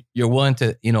obviously willing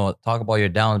to, talk about your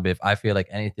downs, but if I feel like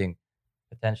anything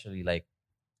potentially like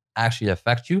actually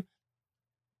affect you,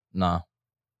 nah.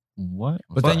 What?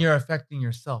 But then you're affecting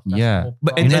yourself. That's Yeah. the whole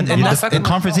But- problem. and I'm not the affecting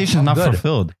conversation is myself. not I'm good.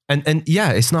 fulfilled. And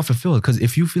yeah, it's not fulfilled because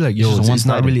if you feel like, It's yo, just it's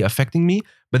not one-sided. really affecting me,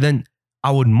 but then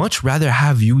I would much rather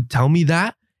have you tell me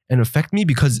that and affect me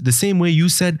because the same way you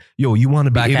said, yo, you want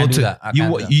to be But I able can't do to, that. I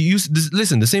can't do that.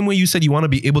 listen, the same way you said you want to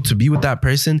be able to be with that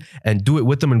person and do it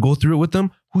with them and go through it with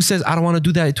them, who says I don't want to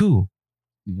do that too?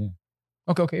 Yeah.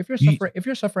 Okay. You- If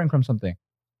you're suffering from something,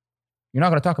 you're not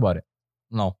gonna talk about it.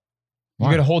 No. You're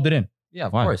gonna hold it in. Yeah,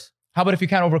 of Why? course. How about if you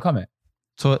can't overcome it?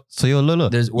 So yo,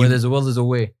 look. There's where there's a will, there's a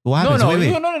way. What happens? No, wait.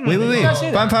 no, Wait. you can't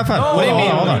say that. Fine. No. What do you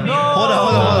mean? Hold on. No. Hold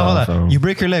on. No. You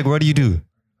break your leg. What do you do?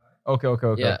 Okay.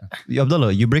 Yeah.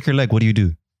 Abdullah, you break your leg. What do you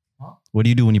do? Huh? What do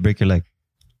you do when you break your leg?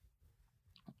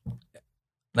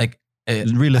 Like,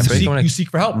 Realistically. You seek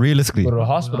for help. Realistically. Go to the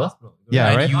hospital. Yeah,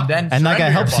 And right? you then And that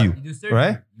guy surrender helps your you, body.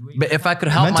 right? but if I could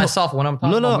help Mental- myself when I'm talking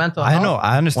No, about mental I health. know. I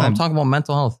When I'm understand. talking about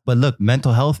mental health. But look,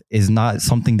 mental health is not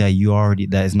something that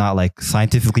that is not like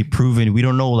scientifically proven. We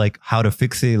don't know like how to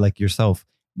fix it like yourself.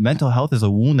 Mental health is a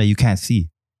wound that you can't see,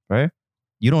 right?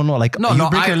 You don't know like No, you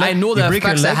break your leg, I know you the break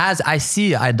your effects it leg. has. I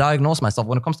see it. I diagnose myself.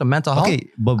 When it comes to mental health, Okay,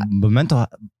 but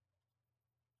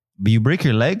you break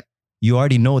your leg, you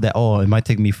already know that, oh, it might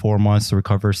take me 4 months to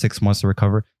recover, 6 months to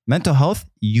recover. Mental health,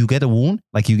 you get a wound,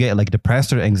 like you get like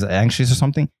depressed or anxious or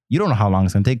something. You don't know how long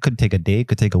it's gonna take. Could take a day,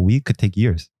 could take a week, could take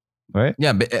years, right?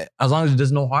 yeah, but as long as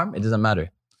there's no harm, it doesn't matter.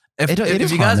 If It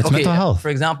is you harm. guys, It's okay, mental health. for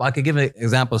example, I could give an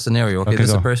example scenario. Okay, Okay, this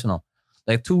is go. personal.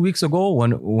 Like 2 weeks ago,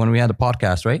 when we had the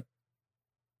podcast, right?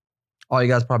 All you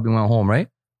guys probably went home, right?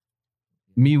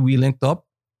 Me, we linked up.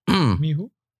 Me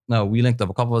who? No, we linked up.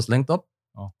 A couple of us linked up,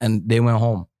 Oh. and they went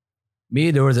home.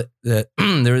 Me, there was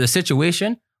a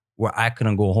situation where I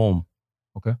couldn't go home.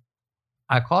 Okay.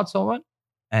 I called someone,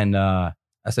 and I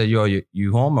said, "Yo,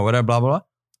 you home or whatever?" Blah blah blah.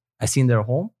 I seen their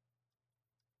home,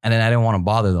 and then I didn't want to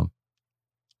bother them.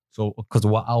 So, because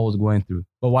what I was going through,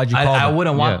 But why'd you call I them?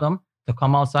 wouldn't want Yeah. them to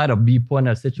come outside or be put in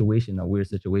a situation, a weird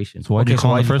situation. So why'd you Okay, so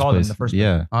call in why'd the you first call them in place? the first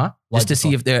Yeah, Huh? Why'd Just to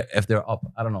you see if they're up.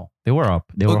 I don't know. they were up.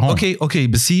 They were home. Okay,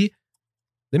 but see,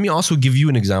 let me also give you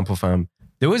an example, fam.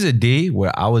 There was a day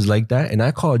where I was like that and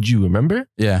I called you, remember?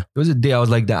 Yeah. There was a day I was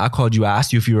like that. I called you. I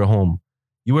asked you if you were home.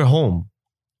 You were home.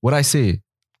 What'd I say?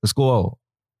 Let's go out.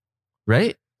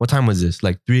 Right? What time was this?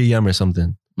 Like 3 a.m. or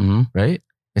something. Mm-hmm. Right?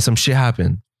 And some shit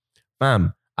happened.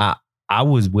 Fam, I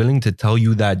was willing to tell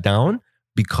you that down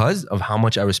because of how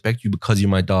much I respect you because you're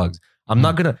my dogs. I'm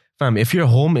not gonna, fam, if you're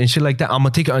home and shit like that, I'm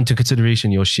gonna take it into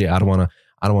consideration. Yo, shit, I don't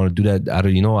wanna do that. I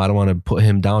don't wanna put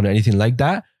him down or anything like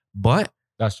that. But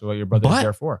That's what your brother's But-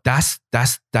 there for. that's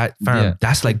that fam. Yeah.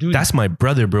 That's like Dude. that's my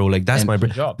brother, bro. Like that's And my Good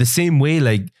brother. job. The same way,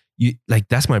 like you, like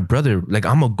that's my brother. Like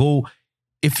I'm gonna go.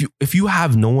 If you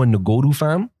have no one to go to,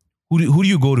 fam, who do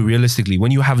you go to realistically?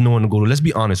 When you have no one to go to, let's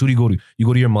be honest. Who do you go to? You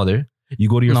go to your mother. You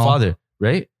go to your No. father,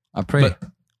 right? I pray. But-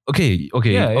 Okay,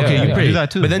 Yeah, you yeah. pray. Do that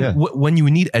too, But then yeah. when you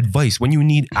need advice, when you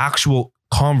need actual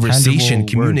conversation,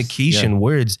 Tangible communication,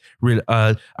 words,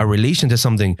 a relation to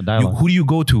something, A dialogue. who do you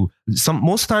go to?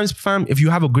 Most times, fam, if you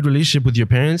have a good relationship with your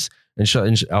parents, and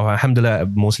alhamdulillah,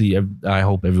 mostly I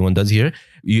hope everyone does here.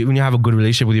 When you have a good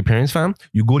relationship with your parents, fam,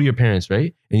 you go to your parents,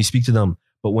 right? And you speak to them.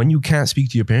 But when you can't speak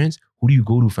to your parents, who do you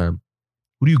go to, fam?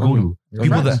 Who do you go to? Your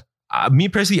People friends. that me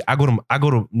personally, I go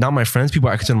to not my friends, people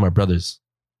I consider my brothers.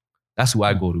 That's who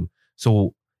I go to.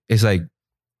 So it's like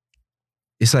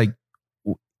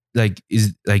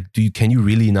can you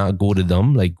really not go to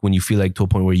them? Like when you feel like to a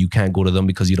point where you can't go to them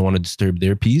because you don't want to disturb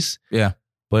their peace. Yeah.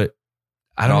 But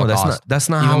I don't At all know. costs. That's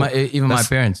not even how my that's-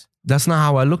 parents. that's not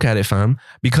how I look at it, fam.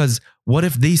 Because what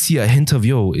if they see a hint of,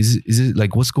 yo, is it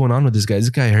like, what's going on with this guy? Is this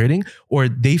guy hurting? Or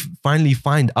they finally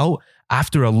find out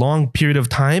after a long period of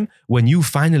time when you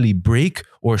finally break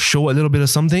or show a little bit of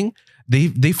something,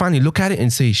 they finally look at it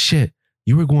and say, shit,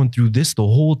 you were going through this the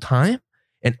whole time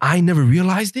and I never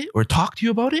realized it or talked to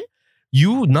you about it.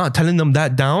 You not telling them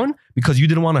that down because you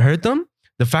didn't want to hurt them.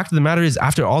 The fact of the matter is,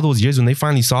 after all those years when they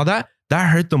finally saw that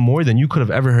hurt them more than you could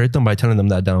have ever hurt them by telling them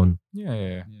that down.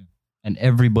 Yeah. And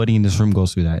everybody in this room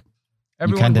goes through that.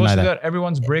 can't deny that.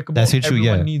 Everyone's breakable. That's true,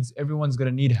 yeah. Everyone's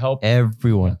gonna need help.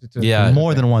 Everyone. Yeah.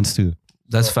 More than once too.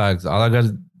 That's facts. All I got.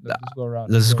 Let's just go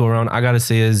around. Let's just go around. I gotta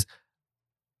say is,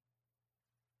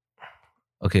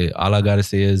 okay. All I gotta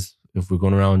say is, if we're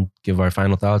going around, give our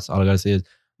final thoughts. All I gotta say is,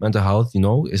 mental health.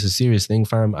 It's a serious thing,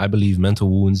 fam. I believe mental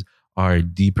wounds are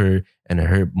deeper and it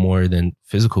hurt more than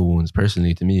physical wounds.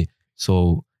 Personally, to me,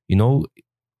 so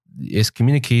it's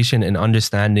communication and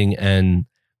understanding, and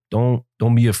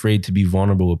don't be afraid to be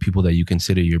vulnerable with people that you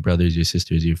consider your brothers, your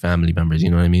sisters, your family members. You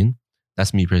know what I mean?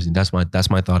 That's me personally. That's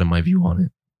my thought and my view on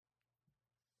it.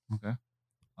 Okay.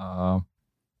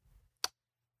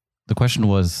 The question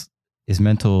was, is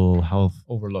mental health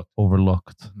Overlooked.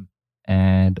 overlooked?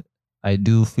 And I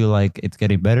do feel like it's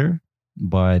getting better,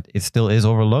 but it still is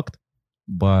overlooked.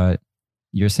 But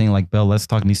you're saying like Bell Let's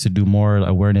Talk needs to do more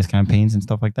awareness campaigns and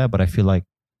stuff like that. But I feel like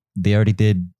they already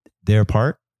did their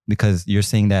part, because you're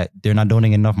saying that they're not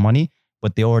donating enough money,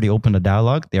 but they already opened a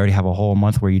dialogue. They already have a whole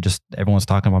month where everyone's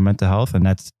talking about mental health, and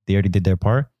they already did their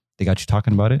part. They got you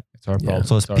talking about it. It's our problem.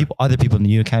 So it's other people,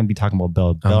 you can't be talking about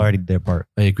Bell. Bell already did their part.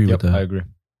 I agree with that. I agree.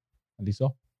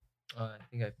 Aliso? I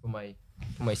think I put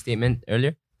my statement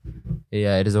earlier.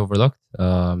 Yeah, it is overlooked.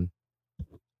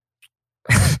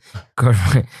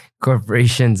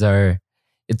 Corporations are.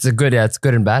 It's good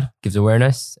and bad. Gives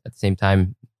awareness at the same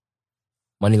time.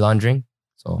 Money laundering.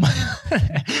 So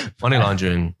Money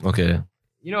laundering. Okay.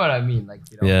 you know what I mean, like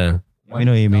Yeah. We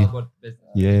know what you mean.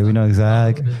 Yeah, we know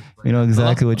exactly. We know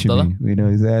exactly what you mean. We know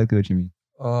exactly what you mean.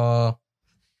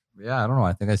 Yeah, I don't know.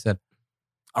 I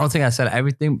don't think I said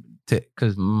everything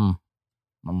because I don't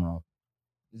know.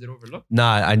 Is it overlooked?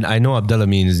 Nah, I know Abdullah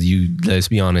means you. Let's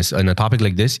be honest. On a topic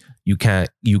like this, you can't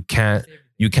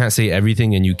say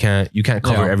everything, and you can't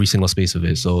cover every single space of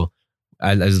it. So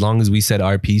as long as we said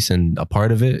our piece and a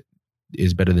part of it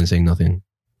is better than saying nothing.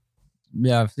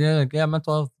 Yeah.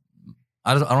 Mental health.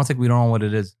 I don't think we don't know what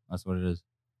it is. That's what it is.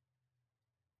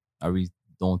 I really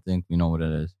don't think we know what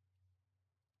it is.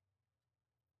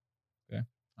 Okay.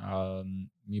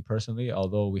 Me personally,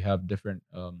 although we have different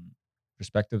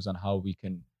perspectives on how we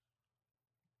can,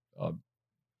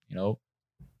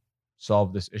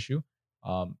 solve this issue.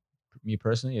 Me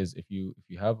personally is if you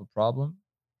have a problem,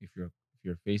 if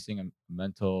you're facing a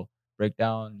mental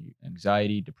breakdown,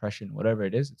 anxiety, depression, whatever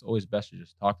it is, it's always best to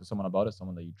just talk to someone about it,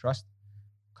 someone that you trust,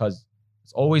 because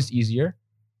it's always easier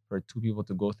for two people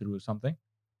to go through something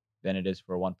than it is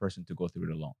for one person to go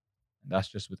through it alone. And that's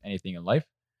just with anything in life.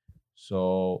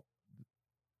 So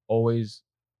always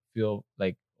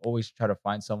try to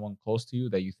find someone close to you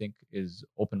that you think is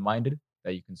open-minded,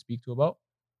 that you can speak to about,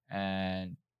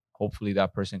 and hopefully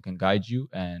that person can guide you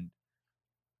and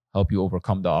help you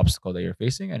overcome the obstacle that you're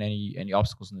facing, and any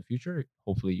obstacles in the future,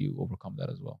 hopefully you overcome that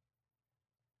as well.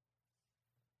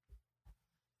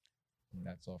 And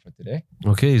that's all for today.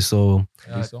 Okay, so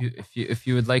If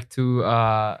you would like to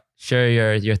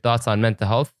share your thoughts on mental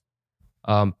health,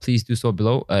 please do so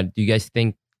below. Do you guys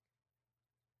think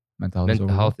Mental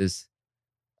health is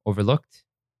overlooked?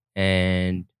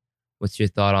 And what's your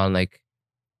thought on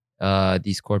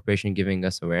these corporations giving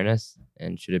us awareness?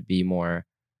 And should it be more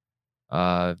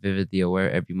vividly aware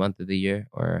every month of the year,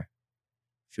 or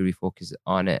should we focus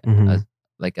on it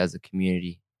as a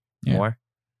community more?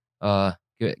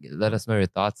 Let us know your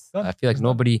thoughts. I feel like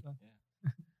nobody.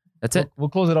 That's it. We'll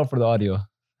close it out for the audio.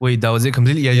 wait, that was it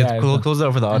completely? Yeah, you have to close it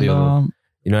out for the audio.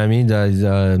 You know what I mean?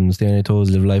 Stay on your toes,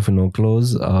 live life with no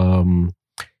clothes.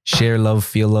 Share love,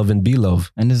 feel love, and be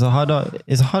love. And is a hot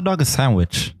dog a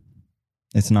sandwich?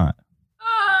 It's not.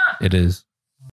 It is.